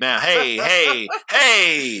 shit, now. Hey.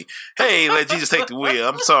 Let Jesus take the wheel.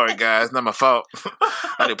 I'm sorry, guys. Not my fault.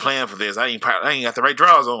 I didn't plan for this. I ain't got the right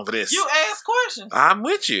drawers on for this. You ask questions. I'm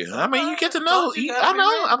with you. I mean, you get to know. I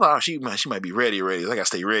know. I'm like, she might be ready. I gotta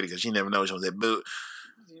stay ready because she never knows she was that boot.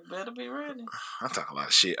 You better be ready. I talk a lot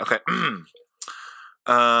of shit. Okay.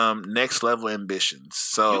 Next level ambitions.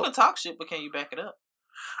 So you can talk shit, but can you back it up?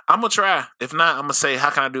 I'm gonna try. If not, I'm gonna say, how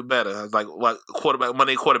can I do better? I was like, what quarterback?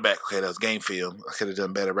 Monday quarterback. Okay, that was game field. I could have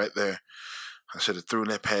done better right there. I should have thrown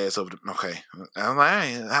that pass over. Okay, I'm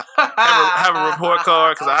like, I have a report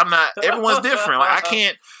card because I'm not. Everyone's different. Like, I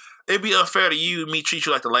can't. It'd be unfair to me treat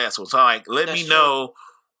you like the last one. So like, let me know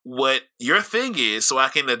what your thing is so I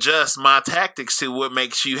can adjust my tactics to what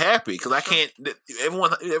makes you happy. Because I can't.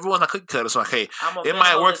 Everyone's a cookie cutter. So okay, it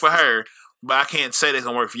might work for her, but I can't say that's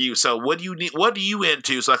gonna work for you. So what do you need? What do you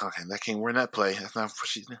into? So like, okay, that can't work in that play. That's not for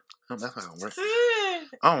she. No, that's not gonna work.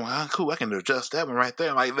 Oh, well, cool. I can adjust that one right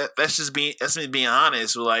there. Like that's me being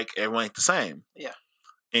honest. With like, everyone ain't the same. Yeah.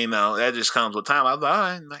 You know, that just comes with time. I was like,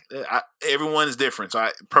 all right, everyone is different. So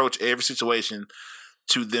I approach every situation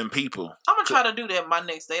to them people. I'm gonna try to do that my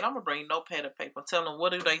next date. I'm gonna bring notepad and paper. Tell them,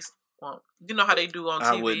 what do they want? You know how they do on TV.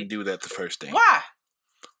 I wouldn't do that the first date. Why?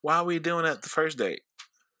 Why are we doing that the first date?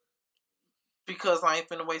 Because I ain't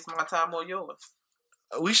finna waste my time or yours.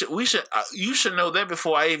 We should. You should know that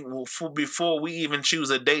before we even choose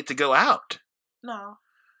a date to go out. No,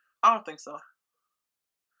 I don't think so.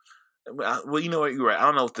 Well, you know what? You're right. I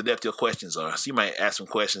don't know what the depth of your questions are. So you might ask some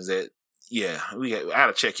questions that, I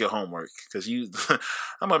gotta check your homework because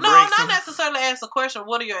I'm gonna bring. Not necessarily ask a question.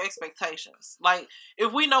 What are your expectations? Like,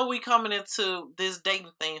 if we know we coming into this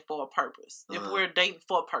dating thing for a purpose, if we're dating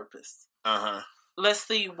for a purpose, let's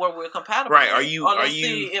see where we're compatible. Right? Let's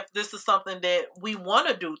see if this is something that we want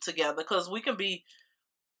to do together, because we can be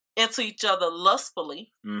into each other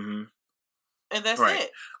lustfully. Mm-hmm. And that's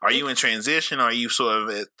it. Are you in transition? Or are you sort of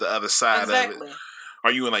at the other side of it?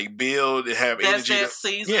 Are you in like build and have That's energy? that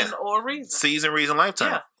season or reason. Season, reason,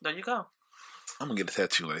 lifetime. Yeah, there you go. I'm gonna get a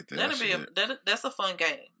tattoo like that. That's a fun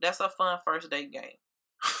game. That's a fun first date game.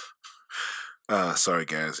 Sorry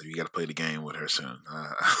guys, you got to play the game with her soon.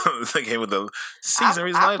 The game with the season,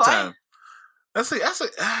 reason, lifetime. I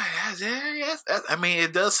mean,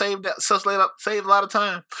 it does save a lot of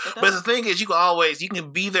time. But the thing is, you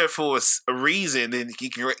can be there for a reason, and you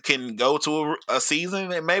can go to a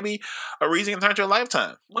season, and maybe a reason can turn to a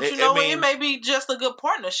lifetime. But it may be just a good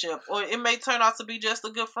partnership, or it may turn out to be just a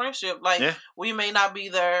good friendship. Like we may not be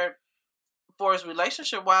there for his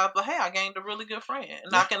relationship wise, but hey, I gained a really good friend,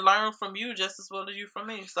 and I can learn from you just as well as you from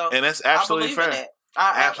me. So, and that's absolutely fair. In that.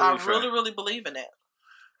 I really, really believe in that.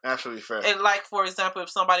 Absolutely fair. And like, for example, if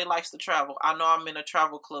somebody likes to travel, I know I'm in a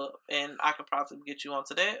travel club, and I could probably get you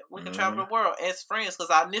onto that. We can travel the world as friends, because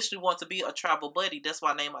I initially want to be a travel buddy. That's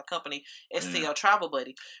why I named my company STL Travel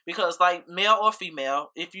Buddy. Because, like, male or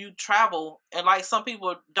female, if you travel, and like some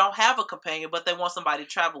people don't have a companion, but they want somebody to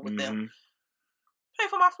travel with them, pay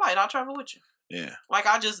for my flight. I'll travel with you. Yeah. Like,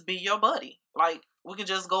 I'll just be your buddy. Like, we can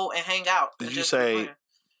just go and hang out. Did you say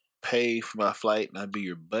pay for my flight and I'll be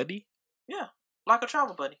your buddy? Yeah. Like a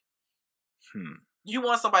travel buddy. You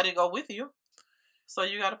want somebody to go with you, so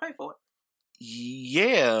you got to pay for it.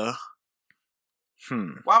 Yeah.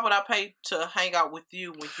 Why would I pay to hang out with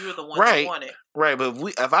you when you're the one that want it? Right, but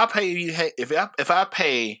if I pay you, if I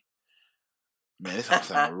pay, man, this gonna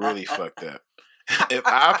sound really fucked up. If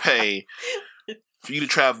I pay for you to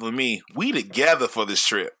travel with me, we together for this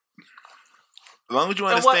trip. As long as you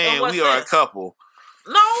understand, we are a couple.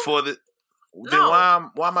 No. Then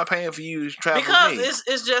why am I paying for you to travel with me? Because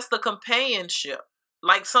it's just the companionship.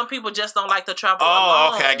 Like, some people just don't like to travel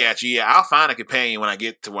alone. Okay, I got you. Yeah, I'll find a companion when I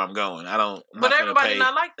get to where I'm going. But everybody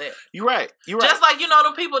not like that. You're right. Just like,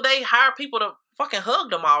 the people, they hire people to fucking hug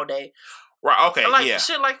them all day. Right, okay, like,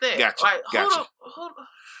 shit like that. Gotcha, like, gotcha.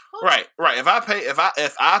 Right. If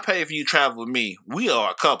I pay for you to travel with me, we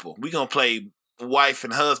are a couple. We gonna play wife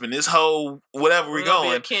and husband. This whole whatever we're going.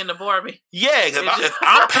 Be akin to Barbie. Yeah, because if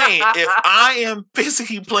I am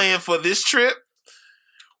physically playing for this trip,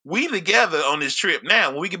 we together on this trip. Now,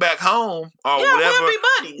 when we get back home or whatever, we'll be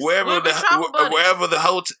buddies. wherever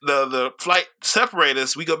the flight separate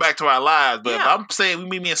us, we go back to our lives. But if I'm saying we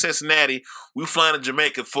meet me in Cincinnati, we flying to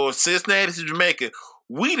Jamaica. For Cincinnati to Jamaica,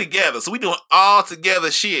 we together. So we doing all together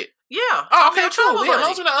shit. Yeah. Oh, okay, cool. Yeah,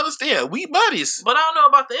 those are the understand. We buddies. But I don't know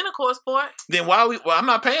about the intercourse part. Then why I'm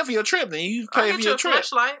not paying for your trip. Then you pay for your trip.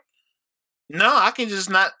 Flashlight. No, I can just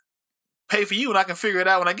not pay for you, and I can figure it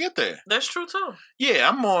out when I get there. That's true too. Yeah,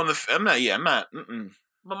 I'm not.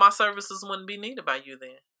 But my services wouldn't be needed by you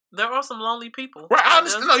then. There are some lonely people. Right, I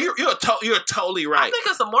understand. No, you're totally right. I think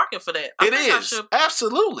it's a market for that. It is.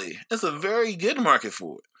 Absolutely. It's a very good market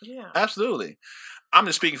for it. Yeah. Absolutely. I'm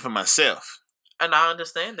just speaking for myself. And I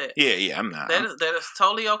understand that. Yeah, I'm not. That is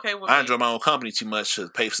totally okay with me. I enjoy my own company too much to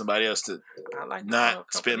pay for somebody else to not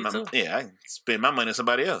spend my too. Yeah, I can spend my money on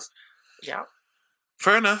somebody else. Yeah.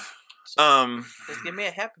 Fair enough. Just give me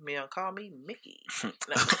a Happy Meal and call me Mickey.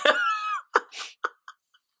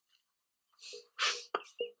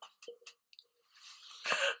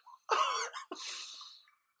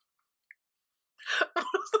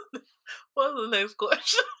 What's the next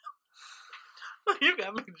question? You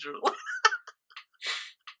got me drooling.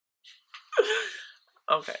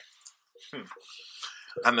 Okay.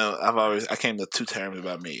 I know. I came to two terms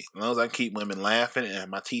about me. As long as I keep women laughing and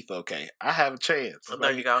my teeth okay, I have a chance.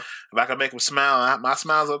 There you go. If I can make them smile, my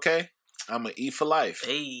smile's okay. I'm gonna eat for life.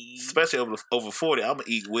 Hey. Especially over 40, I'm gonna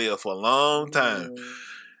eat well for a long time.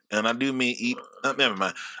 And I do mean eat. Never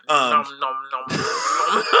mind. Nom, nom, nom,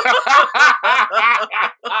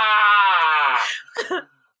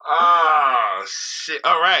 Oh shit!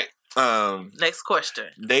 All right. Next question.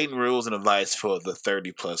 Dating rules and advice for the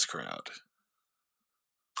 30+ crowd.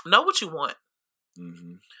 Know what you want.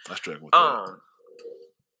 I struggle with that.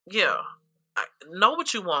 Yeah. Know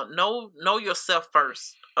what you want. Know yourself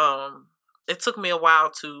first. It took me a while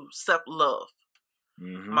to self-love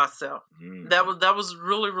myself. That was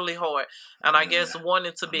really, really hard. And I guess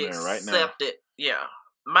wanting to be accepted. Right, yeah.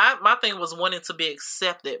 My thing was wanting to be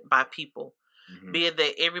accepted by people. Be it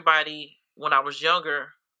that everybody, when I was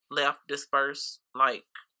younger, left, dispersed. Like,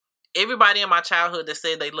 everybody in my childhood that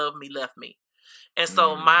said they loved me, left me. And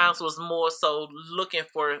so mine was more so looking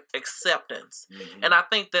for acceptance. And I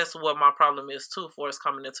think that's what my problem is too for us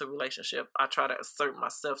coming into a relationship. I try to assert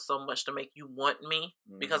myself so much to make you want me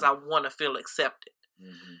because I want to feel accepted.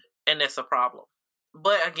 And that's a problem.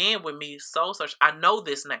 But again, with me, soul search, I know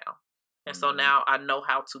this now. And so now I know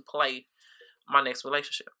how to play my next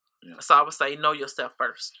relationship. So I would say know yourself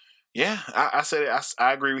first. Yeah, I said it.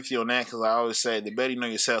 I agree with you on that because I always say the better you know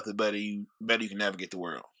yourself, the better you can navigate the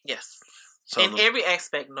world. Yes. So In every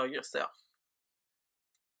aspect, know yourself.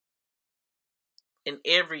 In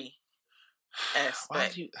every aspect.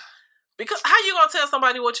 why you? Because how you gonna tell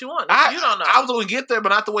somebody what you want if you don't know? I was gonna get there, but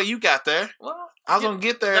not the way you got there. Well, I was gonna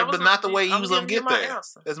get there, but not the way you was gonna get there.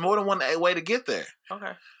 Answer. There's more than one way to get there.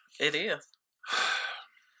 Okay, it is.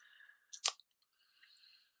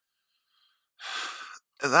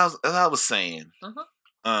 As I was saying,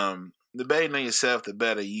 the better you know yourself, the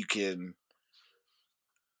better you can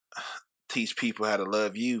teach people how to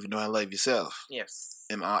love you if you know how to love yourself. Yes.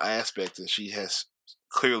 In all aspects, and she has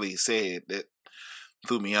clearly said that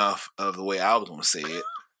threw me off of the way I was going to say it.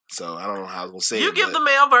 So I don't know how I was going to say it. You give the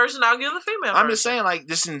male version, I'll give the female version. I'm just saying, like,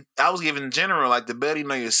 I was giving in general, like, the better you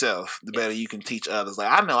know yourself, the better you can teach others. Like,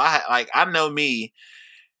 I know me,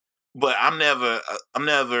 but I'm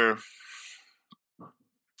never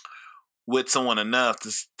with someone enough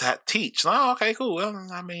to teach. Oh, okay, cool. Well,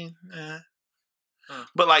 I mean,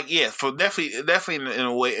 but like, yeah, for definitely in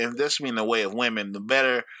a way, and especially in the way of women, the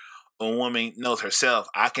better a woman knows herself,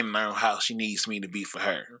 I can learn how she needs me to be for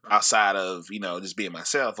her outside of, just being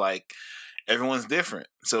myself. Like, everyone's different.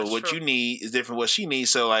 So that's what true. You need is different what she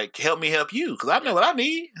needs. So, like, help me help you because I know what I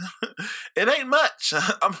need. It ain't much.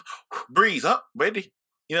 I'm breeze up, ready.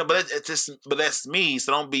 But that's me.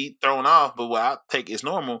 So don't be thrown off. But what I take is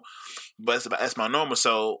normal. But that's my normal.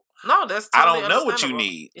 So no, that's totally I don't know what you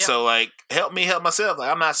need. Yeah. So, like, help me help myself. Like,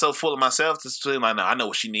 I'm not so full of myself to say, like, no, I know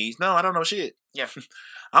what she needs. No, I don't know shit. Yeah.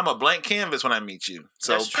 I'm a blank canvas when I meet you.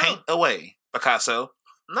 So paint away, Picasso.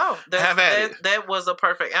 No, that was a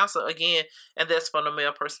perfect answer again, and that's from the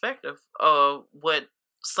male perspective of what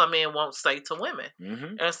some men won't say to women,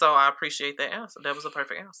 and so I appreciate that answer. That was a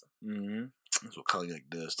perfect answer. That's what cognac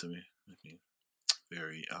does to me.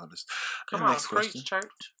 Very honest. Come on, preach, church.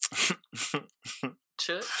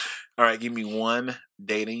 Church. All right, give me one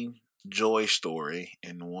dating joy story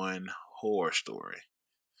and one horror story.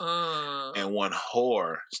 And one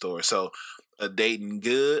horror story. So a dating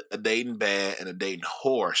good, a dating bad, and a dating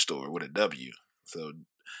horror story with a W. So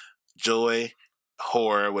joy,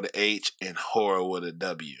 horror with an H, and horror with a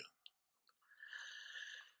W.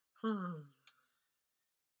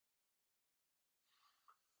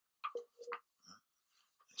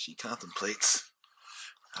 She contemplates.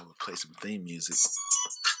 I would play some theme music.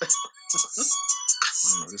 I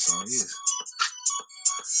don't know what this song is.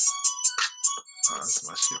 Oh, that's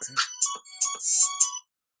my shit right here.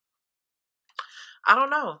 I don't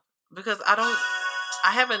know because I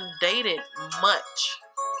haven't dated much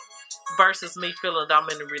versus me feeling that I'm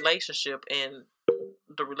in a relationship and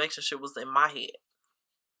the relationship was in my head.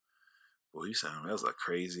 Well, that was a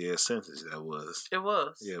crazy ass sentence. That was. It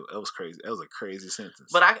was. Yeah, that was crazy. That was a crazy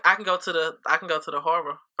sentence. But I can go to the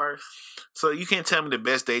horror first. So you can't tell me the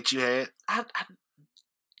best date you had?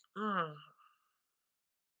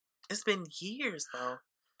 It's been years though.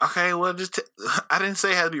 Okay, well, I didn't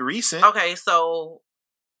say it had to be recent. Okay, so,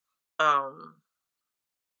 I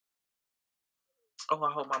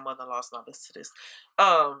hope my mother-in-law's not listening to this.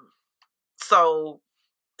 So,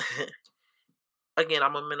 again,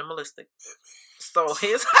 I'm a minimalistic. So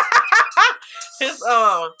his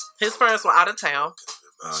parents were out of town.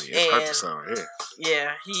 Oh yeah, perfect song, yeah.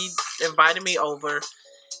 Yeah, he invited me over,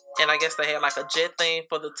 and I guess they had like a jet thing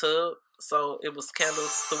for the tub. So it was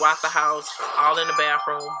candles throughout the house, all in the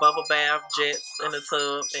bathroom, bubble bath, jets in the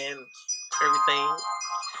tub, and everything.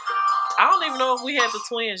 I don't even know if we had the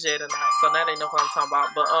twins yet or not, so that ain't know what I'm talking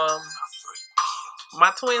about. But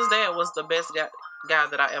my twins' dad was the best guy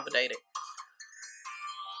that I ever dated.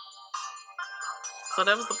 So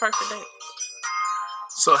that was the perfect date.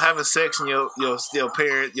 So having sex in your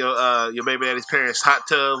parent, your baby daddy's parents' hot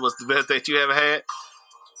tub was the best date you ever had?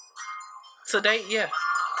 To date, yeah.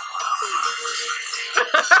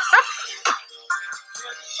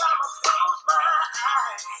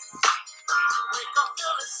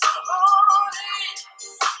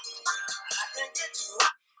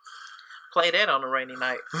 Play that on a rainy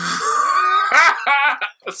night.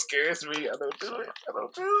 It scares me. I don't do it.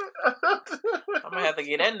 I'm gonna have to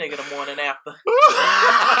get that nigga the morning after.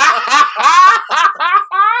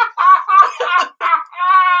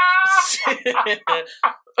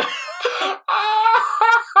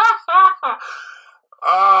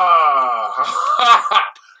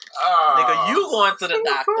 Nigga, you going to the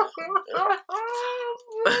doctor.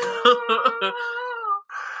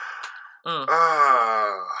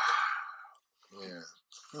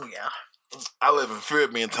 Yeah. I live in fear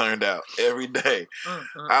of being turned out every day.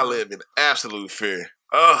 I live in absolute fear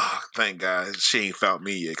Oh, thank God she ain't found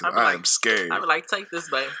me yet because I am scared. I be like, take this,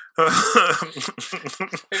 baby. This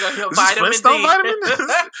Here is Flintstone vitamin?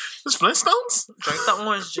 This Flintstones? Drink the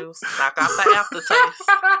orange juice. Knock out the aftertaste.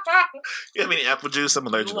 You have any apple juice? I'm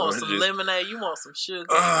allergic to orange juice. You want some lemonade? You want some sugar?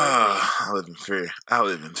 I live in fear. I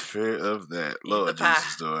live in fear of that. Lord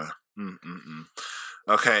Jesus, door.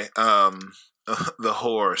 Okay. The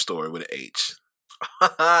horror story with an H.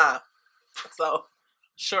 So,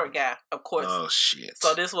 short guy, of course. Oh shit.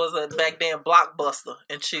 So this was a back then Blockbuster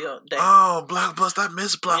and Chill day. Oh, Blockbuster! I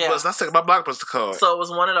miss Blockbuster. Yeah. I took my Blockbuster card. So it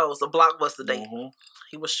was one of those, a Blockbuster date. Mm-hmm.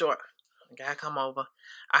 He was short. Guy come over.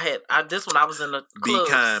 I was in the clubs.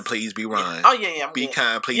 Be kind, please be Ryan. Oh yeah. Be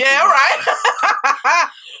kind, please. Yeah, right.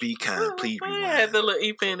 Be kind, please be I Ryan. had the little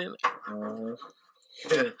E pen in it.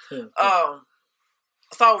 Mm-hmm.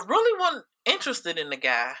 So I really wasn't interested in the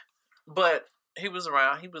guy, but he was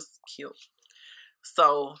around. He was cute.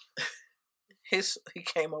 So he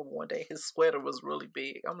came over one day. His sweater was really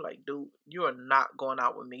big. I'm like, dude, you are not going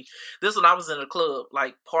out with me. This when I was in the club,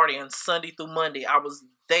 like partying Sunday through Monday. I was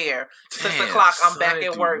there. 6 o'clock, I'm back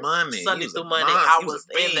at work. Sunday through Monday, I was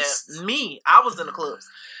in there. I was in the clubs.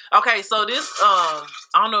 Okay, so this, I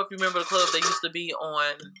don't know if you remember the club that used to be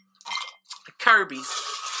on Kirby's.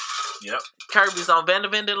 Yep. Kirby's on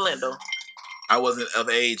Vanderbilt and Lindo. I wasn't of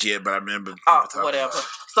age yet, but I remember. Whatever.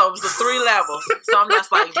 So it was the 3 levels. So I'm just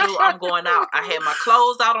like, dude, I'm going out. I had my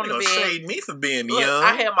clothes out on the bed. Shade me for being young.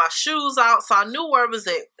 I had my shoes out, so I knew where it was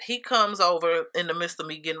at. He comes over in the midst of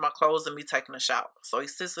me getting my clothes and me taking a shower. So he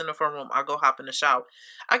sits in the front room. I go hop in the shower.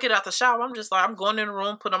 I get out the shower. I'm just like, I'm going in the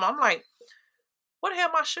room, put them. I'm like, where the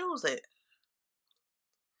hell my shoes at? I'm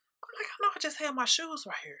like, I know I just had my shoes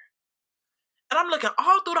right here. And I'm looking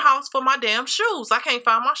all through the house for my damn shoes. I can't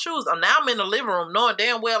find my shoes. Now I'm in the living room, knowing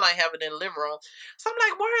damn well I ain't have it in the living room. So I'm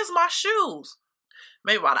like, where is my shoes?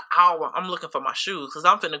 Maybe about an hour, I'm looking for my shoes because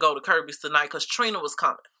I'm finna go to Kirby's tonight because Trina was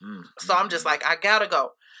coming. So I'm just like, I gotta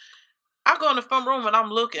go. I go in the front room and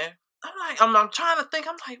I'm looking. I'm like, I'm trying to think.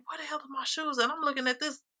 I'm like, where the hell are my shoes? And I'm looking at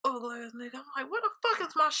this ugly ass nigga. I'm like, where the fuck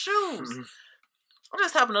is my shoes? I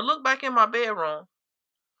just happened to look back in my bedroom.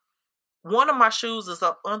 One of my shoes is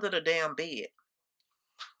up under the damn bed.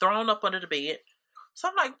 Thrown up under the bed. So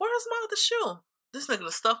I'm like, where's my other shoe? This nigga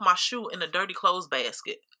stuffed my shoe in a dirty clothes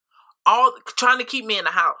basket. All trying to keep me in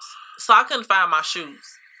the house. So I couldn't find my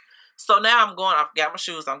shoes. So now I'm going, I've got my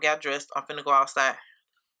shoes, I'm got dressed, I'm finna go outside.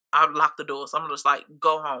 I locked the doors. I'm just like,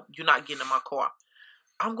 go home. You're not getting in my car.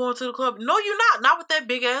 I'm going to the club. No, you're not. Not with that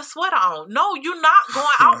big ass sweater on. No, you're not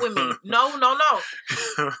going out with me. No.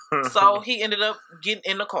 So he ended up getting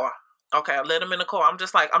in the car. Okay, I let him in the car. I'm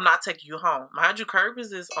just like, I'm not taking you home. Mind you,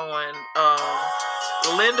 Kirby's is on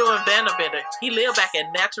Lindo and Vanderbilt. He lived back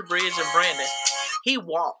at Natural Bridge and Brandon. He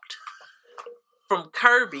walked from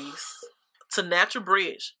Kirby's to Natural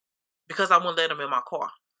Bridge because I wouldn't let him in my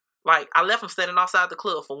car. Like, I left him standing outside the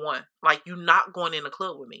club for one. Like, you're not going in the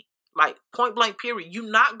club with me. Like, point blank period.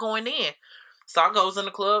 You're not going in. So I goes in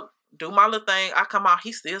the club, do my little thing. I come out.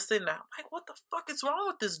 He's still sitting there. I'm like, what the fuck is wrong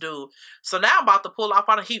with this dude? So now I'm about to pull off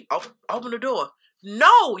out of he open the door.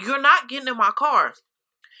 No, you're not getting in my car.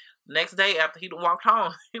 Next day after he walked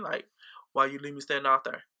home, he like, why you leave me standing out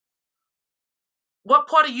there? What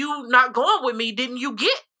part of you not going with me didn't you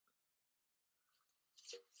get?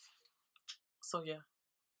 So yeah.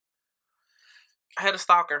 I had a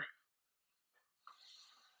stalker.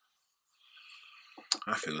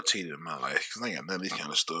 I feel cheated in my life because I ain't got none of these kind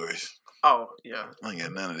of stories. Oh, yeah. I ain't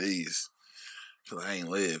got none of these. I feel like I ain't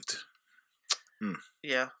lived.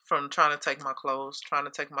 Yeah, from trying to take my clothes, trying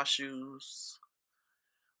to take my shoes.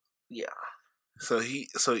 Yeah. So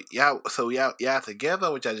y'all together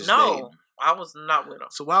or y'all just No, dating? I was not with him.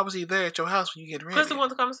 So why was he there at your house when you getting ready? Because he wanted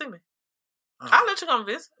to come to see me. I'll let you come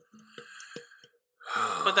visit.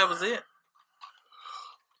 But that was it.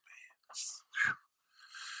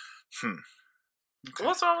 Okay.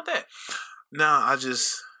 What's wrong with that? No,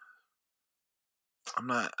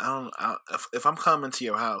 if I'm coming to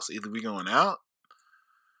your house, either we going out.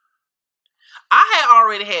 I had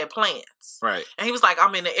already had plans. Right. And he was like,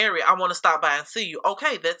 I'm in the area. I want to stop by and see you.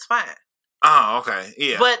 Okay, that's fine. Oh, okay.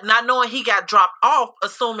 Yeah. But not knowing he got dropped off,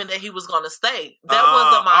 assuming that he was going to stay. That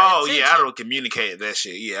wasn't my intention. Oh, yeah. I don't communicate that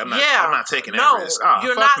shit. Yeah, I'm not taking that risk. Oh,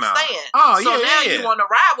 you're not staying. Oh, so yeah, now you want to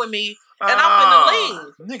ride with me, and I'm finna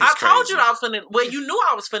leave. I told you I was finna. Well, you knew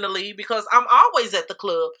I was finna leave because I'm always at the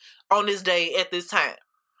club on this day at this time.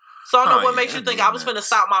 So I don't know what makes you think I was finna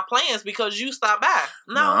stop my plans because you stopped by.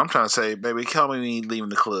 No, I'm trying to say, baby, call me when you leaving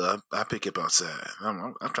the club. I pick you up outside.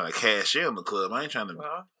 I'm trying to cash in the club. I ain't trying to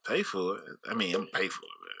pay for it. I mean, I'm pay for it.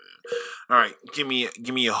 All right, give me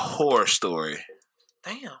a horror story.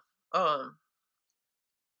 Damn.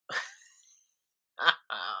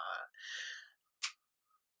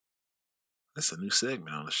 That's a new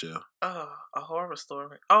segment on the show. Oh, a horror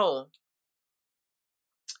story. Oh,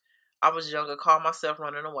 I was younger, caught myself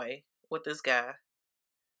running away with this guy.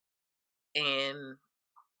 And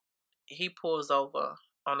he pulls over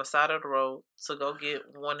on the side of the road to go get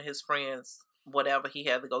one of his friends, whatever he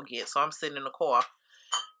had to go get. So I'm sitting in the car.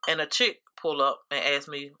 And a chick pull up and ask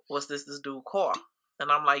me, "Was this dude's car?"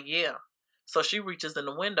 And I'm like, "Yeah." So she reaches in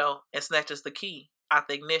the window and snatches the key out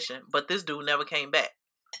the ignition. But this dude never came back.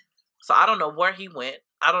 So I don't know where he went.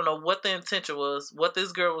 I don't know what the intention was, what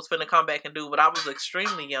this girl was finna come back and do. But I was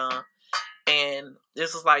extremely young. And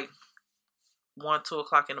this was like 1, 2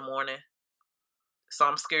 o'clock in the morning. So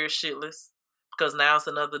I'm scared shitless. Because now it's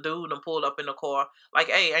another dude and pulled up in the car. Like,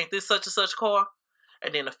 "Hey, ain't this such and such car?"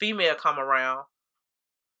 And then a female come around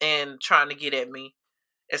and trying to get at me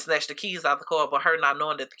and snatch the keys out the car, but her not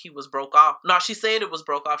knowing that the key was broke off. No, she said it was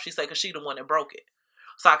broke off. She said because she the one that broke it.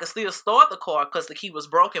 So I could still start the car because the key was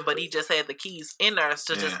broken, but he just had the keys in there just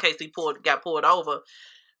in case he got pulled over.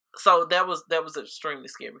 So that was extremely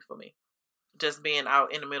scary for me. Just being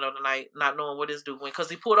out in the middle of the night, not knowing where this dude went. Because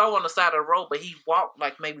he pulled over on the side of the road, but he walked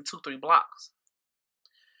like maybe 2-3 blocks.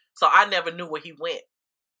 So I never knew where he went.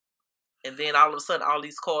 And then all of a sudden, all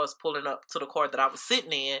these cars pulling up to the car that I was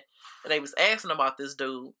sitting in, and they was asking about this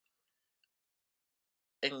dude.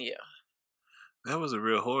 And yeah. That was a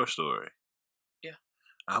real horror story. Yeah.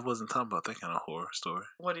 I wasn't talking about that kind of horror story.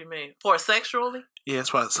 What do you mean? For sexually? Yeah,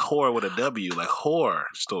 that's why it's horror with a W, like horror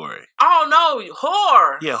story. Oh, no,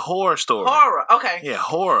 horror. Yeah, horror story. Horror, okay. Yeah,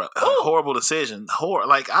 horror. Horrible decision. Horror.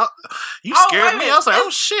 Like, you Oh, scared wait a me. minute. I was like,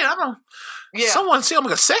 oh, shit, I don't... Yeah. Someone see I'm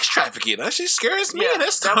like a sex trafficking. That shit scares me. Yeah,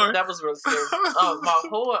 That story. that was real scary. My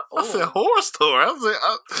horror. I said horror story. I was like,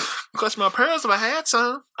 I clutch my parents if I had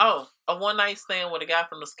some. Oh, a one night stand with a guy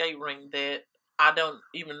from the skate ring that I don't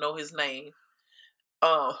even know his name.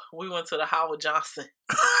 We went to the Howard Johnson.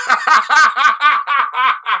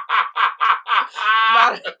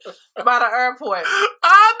 by the airport.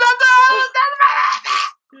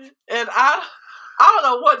 And I don't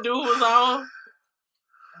know what dude was on.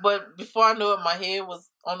 But before I knew it, my head was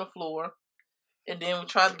on the floor. And then we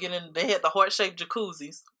tried to get in. They had the heart-shaped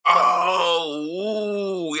jacuzzis.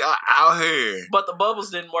 Oh, y'all out here. But the bubbles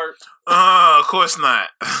didn't work. Of course not.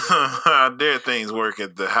 How dare things work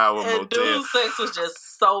at the Howard And Motel. dude's sex was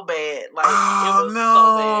just so bad. Like, Oh, it was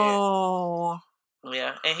no. so bad.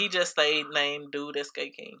 Yeah. And he just stayed named Dude at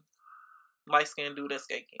Skate King. Light-skinned Dude at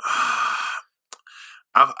Skate King.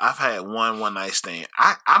 I've had one night stand.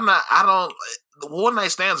 One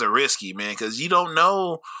night stands are risky, man, because you don't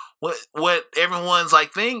know what everyone's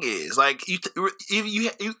like thing is. Like you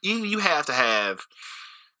have to have.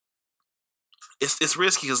 It's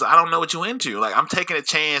risky because I don't know what you're into. Like I'm taking a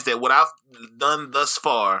chance that what I've done thus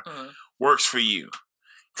far works for you,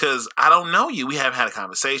 because I don't know you. We haven't had a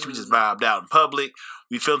conversation. We just vibed out in public.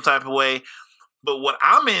 We feel the type of way. But what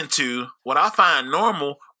I'm into, what I find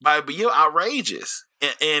normal, but you're outrageous.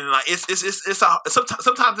 And like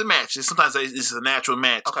sometimes it matches. Sometimes it's a natural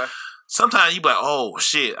match. Okay. Sometimes you be like, oh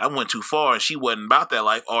shit, I went too far and she wasn't about that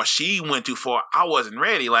life, or she went too far, I wasn't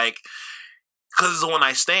ready. Like, because it's a one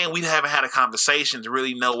night stand, we haven't had a conversation to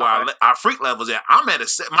really know where our freak levels at. I'm at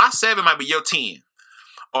my 7 might be your 10,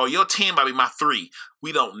 or your 10 might be my 3.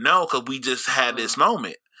 We don't know because we just had this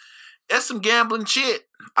moment. That's some gambling shit.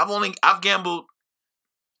 I've gambled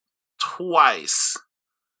twice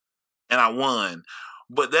and I won.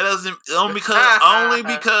 But that doesn't only because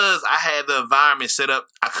I had the environment set up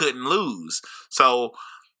I couldn't lose. So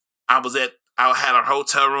I had a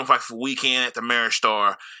hotel room for a weekend at the Marriott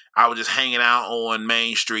Star. I was just hanging out on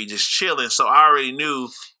Main Street, just chilling. So I already knew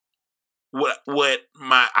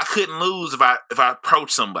I couldn't lose if I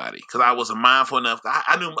approached somebody, because I was mindful enough.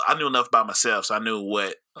 I knew enough about myself, so I knew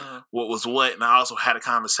what was what, and I also had a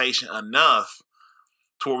conversation enough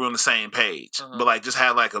to where we're on the same page. But like just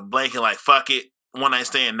had like a blanket, like fuck it. One night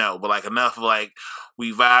stand, no, but like enough of like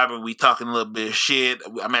we vibing, we talking a little bit of shit.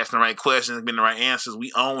 I'm asking the right questions, getting the right answers.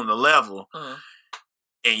 We own the level,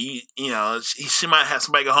 and you know she might have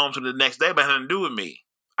somebody go home to the next day, but it had nothing to do with me.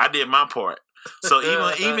 I did my part. So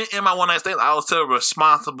even in my one night stand, I was still a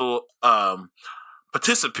responsible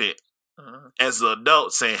participant as an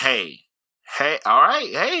adult, saying, "Hey, all right,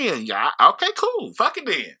 hey, yeah, okay, cool, fuck it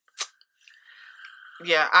then."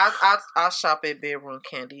 Yeah, I shop at Bedroom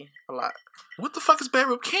Candy a lot. What the fuck is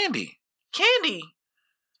Bedroom Candy?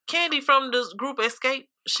 Candy from the group Escape.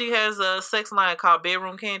 She has a sex line called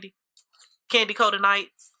Bedroom Candy. Candy Coated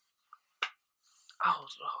Nights. Oh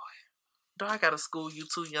Lord, do I gotta school you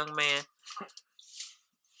too, young man?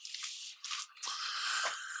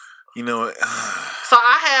 You know what? So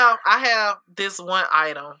I have this one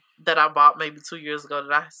item that I bought maybe 2 years ago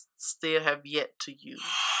that I still have yet to use.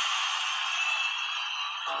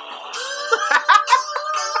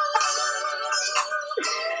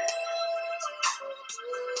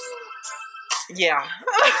 Yeah.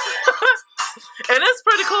 And it's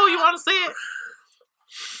pretty cool. You want to see it?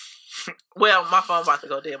 Well, my phone about to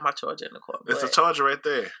go dead. My charger in the car. There's a charger right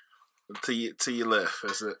there. To your left.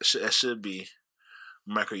 That should be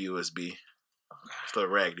micro USB. It's not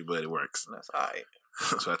raggedy, but it works. That's all right.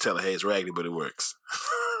 So I tell her, hey, it's raggedy, but it works.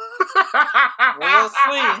 We'll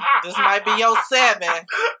see. This might be your 7.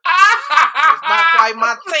 It's not quite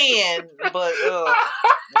my 10, but if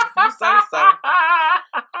you say so.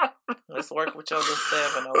 Let's work with your little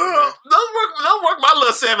 7 over here. Don't work my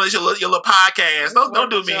little 7. It's your little podcast. Don't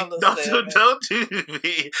do me. Don't do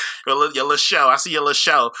me. Your little show. I see your little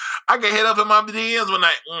show. I get hit up in my DMs when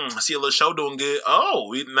I see your little show doing good.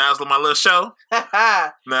 Oh, now it's my little show.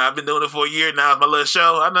 Now I've been doing it for a year. Now it's my little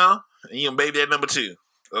show. I know. And you baby that number 2.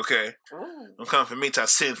 Okay. Ooh. Don't come for me till I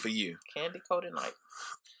send for you. Candy Coated Night.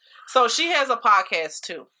 So she has a podcast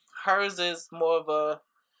too. Hers is more of a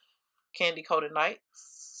Candy Coated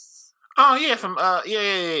Nights. Oh yeah, from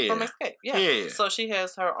yeah. From Escape, yeah. So she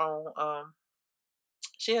has her own.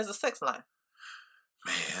 She has a sex line.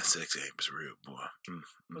 Man, that sex game is real, boy.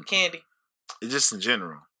 Candy. It's just in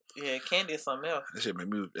general. Yeah, Candy is something else. That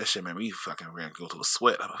shit made me fucking ready to go to a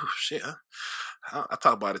sweat. I'm like, oh shit. I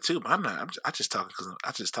talk about it too, but I'm not. I just talk because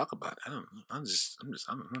I just talk about it. I'm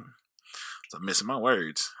missing my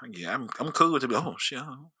words. Yeah, I'm cool with it. Oh shit.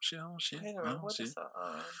 Wait a minute, what is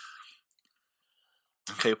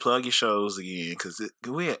Okay, plug your shows again, because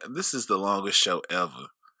this is the longest show ever.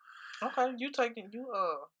 Okay, okay.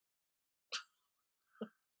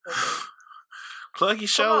 Plug your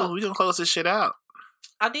shows. We gonna close this shit out.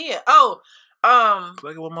 I did. Plug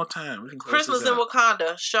it one more time. We can close Christmas this in out.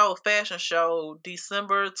 Wakanda fashion show,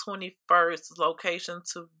 December 21st. Location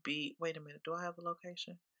to be. Wait a minute. Do I have a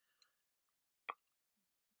location?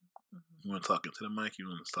 You want to talk into the mic? You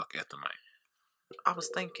want to talk at the mic? I was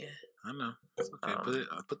thinking. I know. It's okay.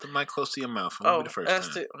 Put the mic close to your mouth. Be the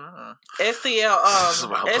first time.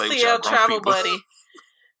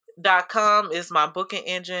 STLTravelBuddy.com is my booking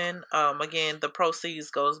engine. Again, the proceeds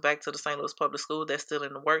goes back to the St. Louis Public School. That's still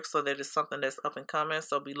in the works, so that is something that's up and coming.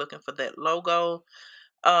 So be looking for that logo.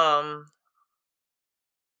 The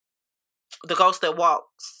Ghost That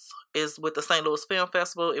Walks is with the St. Louis Film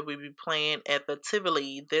Festival. It will be playing at the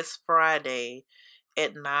Tivoli this Friday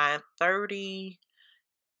at 9:30.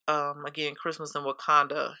 Again, Christmas in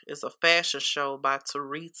Wakanda is a fashion show by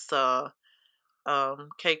Teresa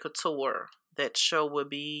K. Couture. That show will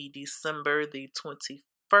be December the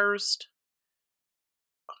 21st.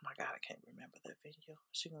 Oh my God, I can't remember that video.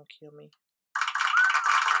 She gonna kill me.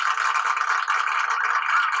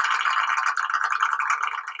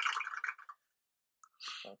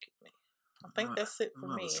 Don't kill me. I think that's it for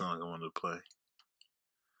me. Another song I wanted to play.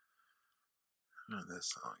 Not that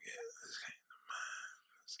song yet. This came to mind.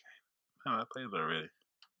 No, I played it already.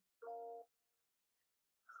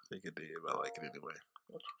 I think it did, but I like it anyway.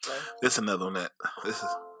 This is another one this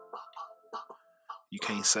is. You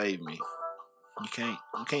can't save me. You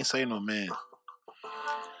can't save no man.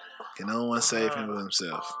 Can no one save him with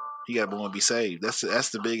himself? He gotta want to be saved. That's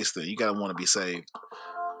the biggest thing. You gotta want to be saved.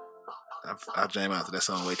 I jam out to that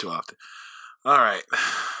song way too often. All right,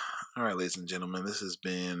 ladies and gentlemen. This has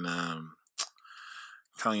been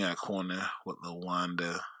Cognac Corner with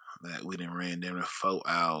Lawanda. That we done ran down to 4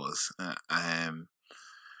 hours.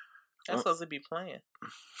 That's supposed to be playing.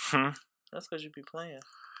 That's because you be playing.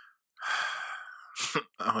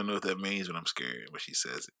 I don't know what that means, but I'm scared when she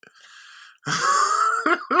says it.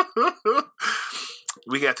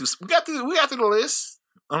 we got through the list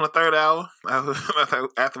on the 3rd hour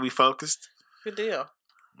after we focused. Good deal.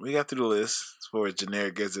 We got through the list for as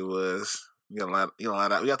generic as it was. We got a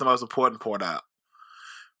lot out. We got the most important part out.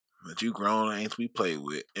 But you grown ain't we play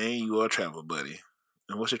with, and you are a travel buddy.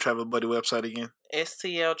 And what's your travel buddy website again?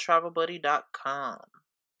 STLTravelBuddy.com.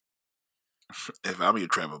 If I'm your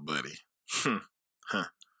travel buddy, better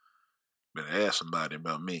ask somebody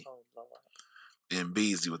about me. Oh, Lord.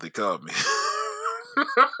 MBZ, what they call me.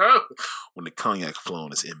 When the cognac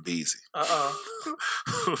flowing, it's MBZ.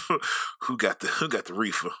 Who got the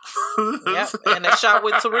reefer? Yep, and that shot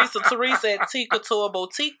with Teresa at T Couture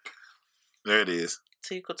Boutique. There it is.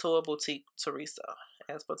 T Couture Boutique Teresa.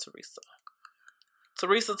 As for Teresa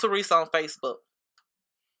on Facebook.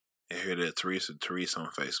 I hear that Teresa on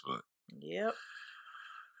Facebook. Yep.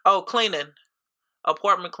 Oh, cleaning.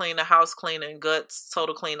 Apartment cleaning, house cleaning, guts,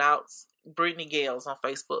 total clean outs. Brittany Gales on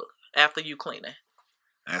Facebook. After you cleaning.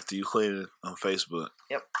 After you cleared it on Facebook.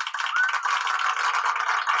 Yep.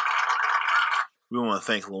 We want to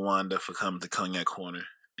thank Lawanda for coming to Cognac Corner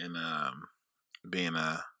and being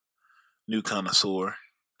a new connoisseur.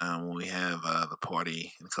 When we have the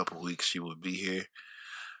party in a couple of weeks, she will be here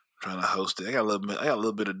trying to host it. I got a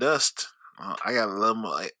little bit of dust. I got a little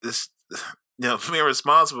more like this. You know, being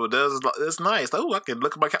responsible does it's nice. Oh, I can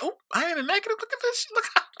look at my car. Oh, I ain't a negative. Look at this. Look,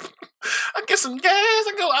 I get some gas.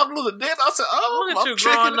 I go out a little bit. I said, "Oh, Look at you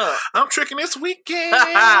tricking. growing up. I'm tricking this weekend.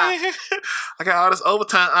 I got all this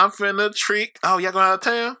overtime. I'm finna trick. Oh, y'all going out of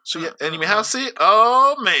town? So and you mean house sit?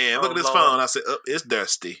 Oh man, look at this Lord. phone. I said, oh, it's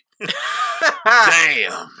dusty.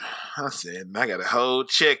 Damn. I said, I got a whole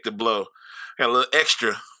check to blow. I got a little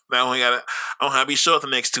extra. Now I don't have to be short the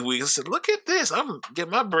next 2 weeks. I said, look at this. I'm gonna get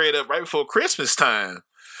my bread up right before Christmas time.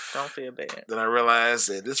 Don't feel bad. Then I realized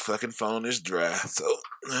that this fucking phone is dry. So,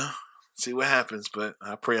 see what happens, but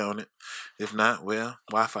I pray on it. If not, well,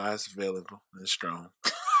 Wi-Fi is available and strong.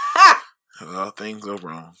 All things go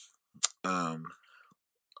wrong. I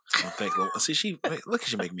think. See, look,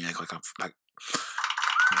 she make me act like I'm like.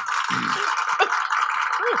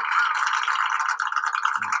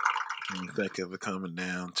 Thank you for coming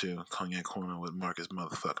down to Cognac Corner with Marcus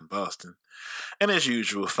motherfucking Boston. And as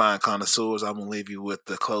usual, fine connoisseurs, I'm going to leave you with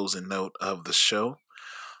the closing note of the show.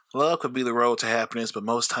 Love could be the road to happiness, but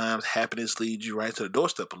most times happiness leads you right to the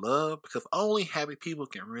doorstep of love because only happy people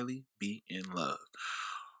can really be in love.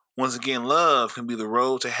 Once again, love can be the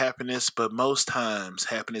road to happiness, but most times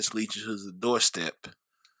happiness leads you to the doorstep.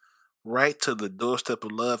 Right to the doorstep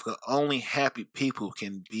of love because only happy people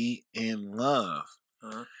can be in love.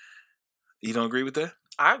 Uh-huh. You don't agree with that?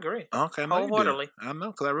 I agree. Okay, I know wholeheartedly. you do. I know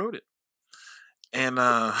because I wrote it. And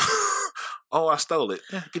oh, I stole it.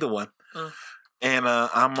 Yeah, either one. And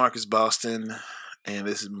I'm Marcus Boston, and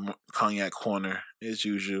this is Cognac Corner. As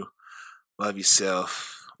usual, love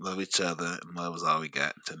yourself, love each other, and love is all we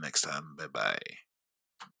got. Until next time, bye bye.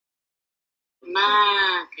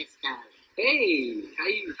 Marcus, darling. Hey,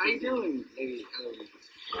 how you doing? Hey,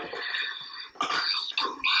 I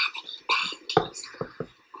don't have any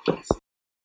bad news.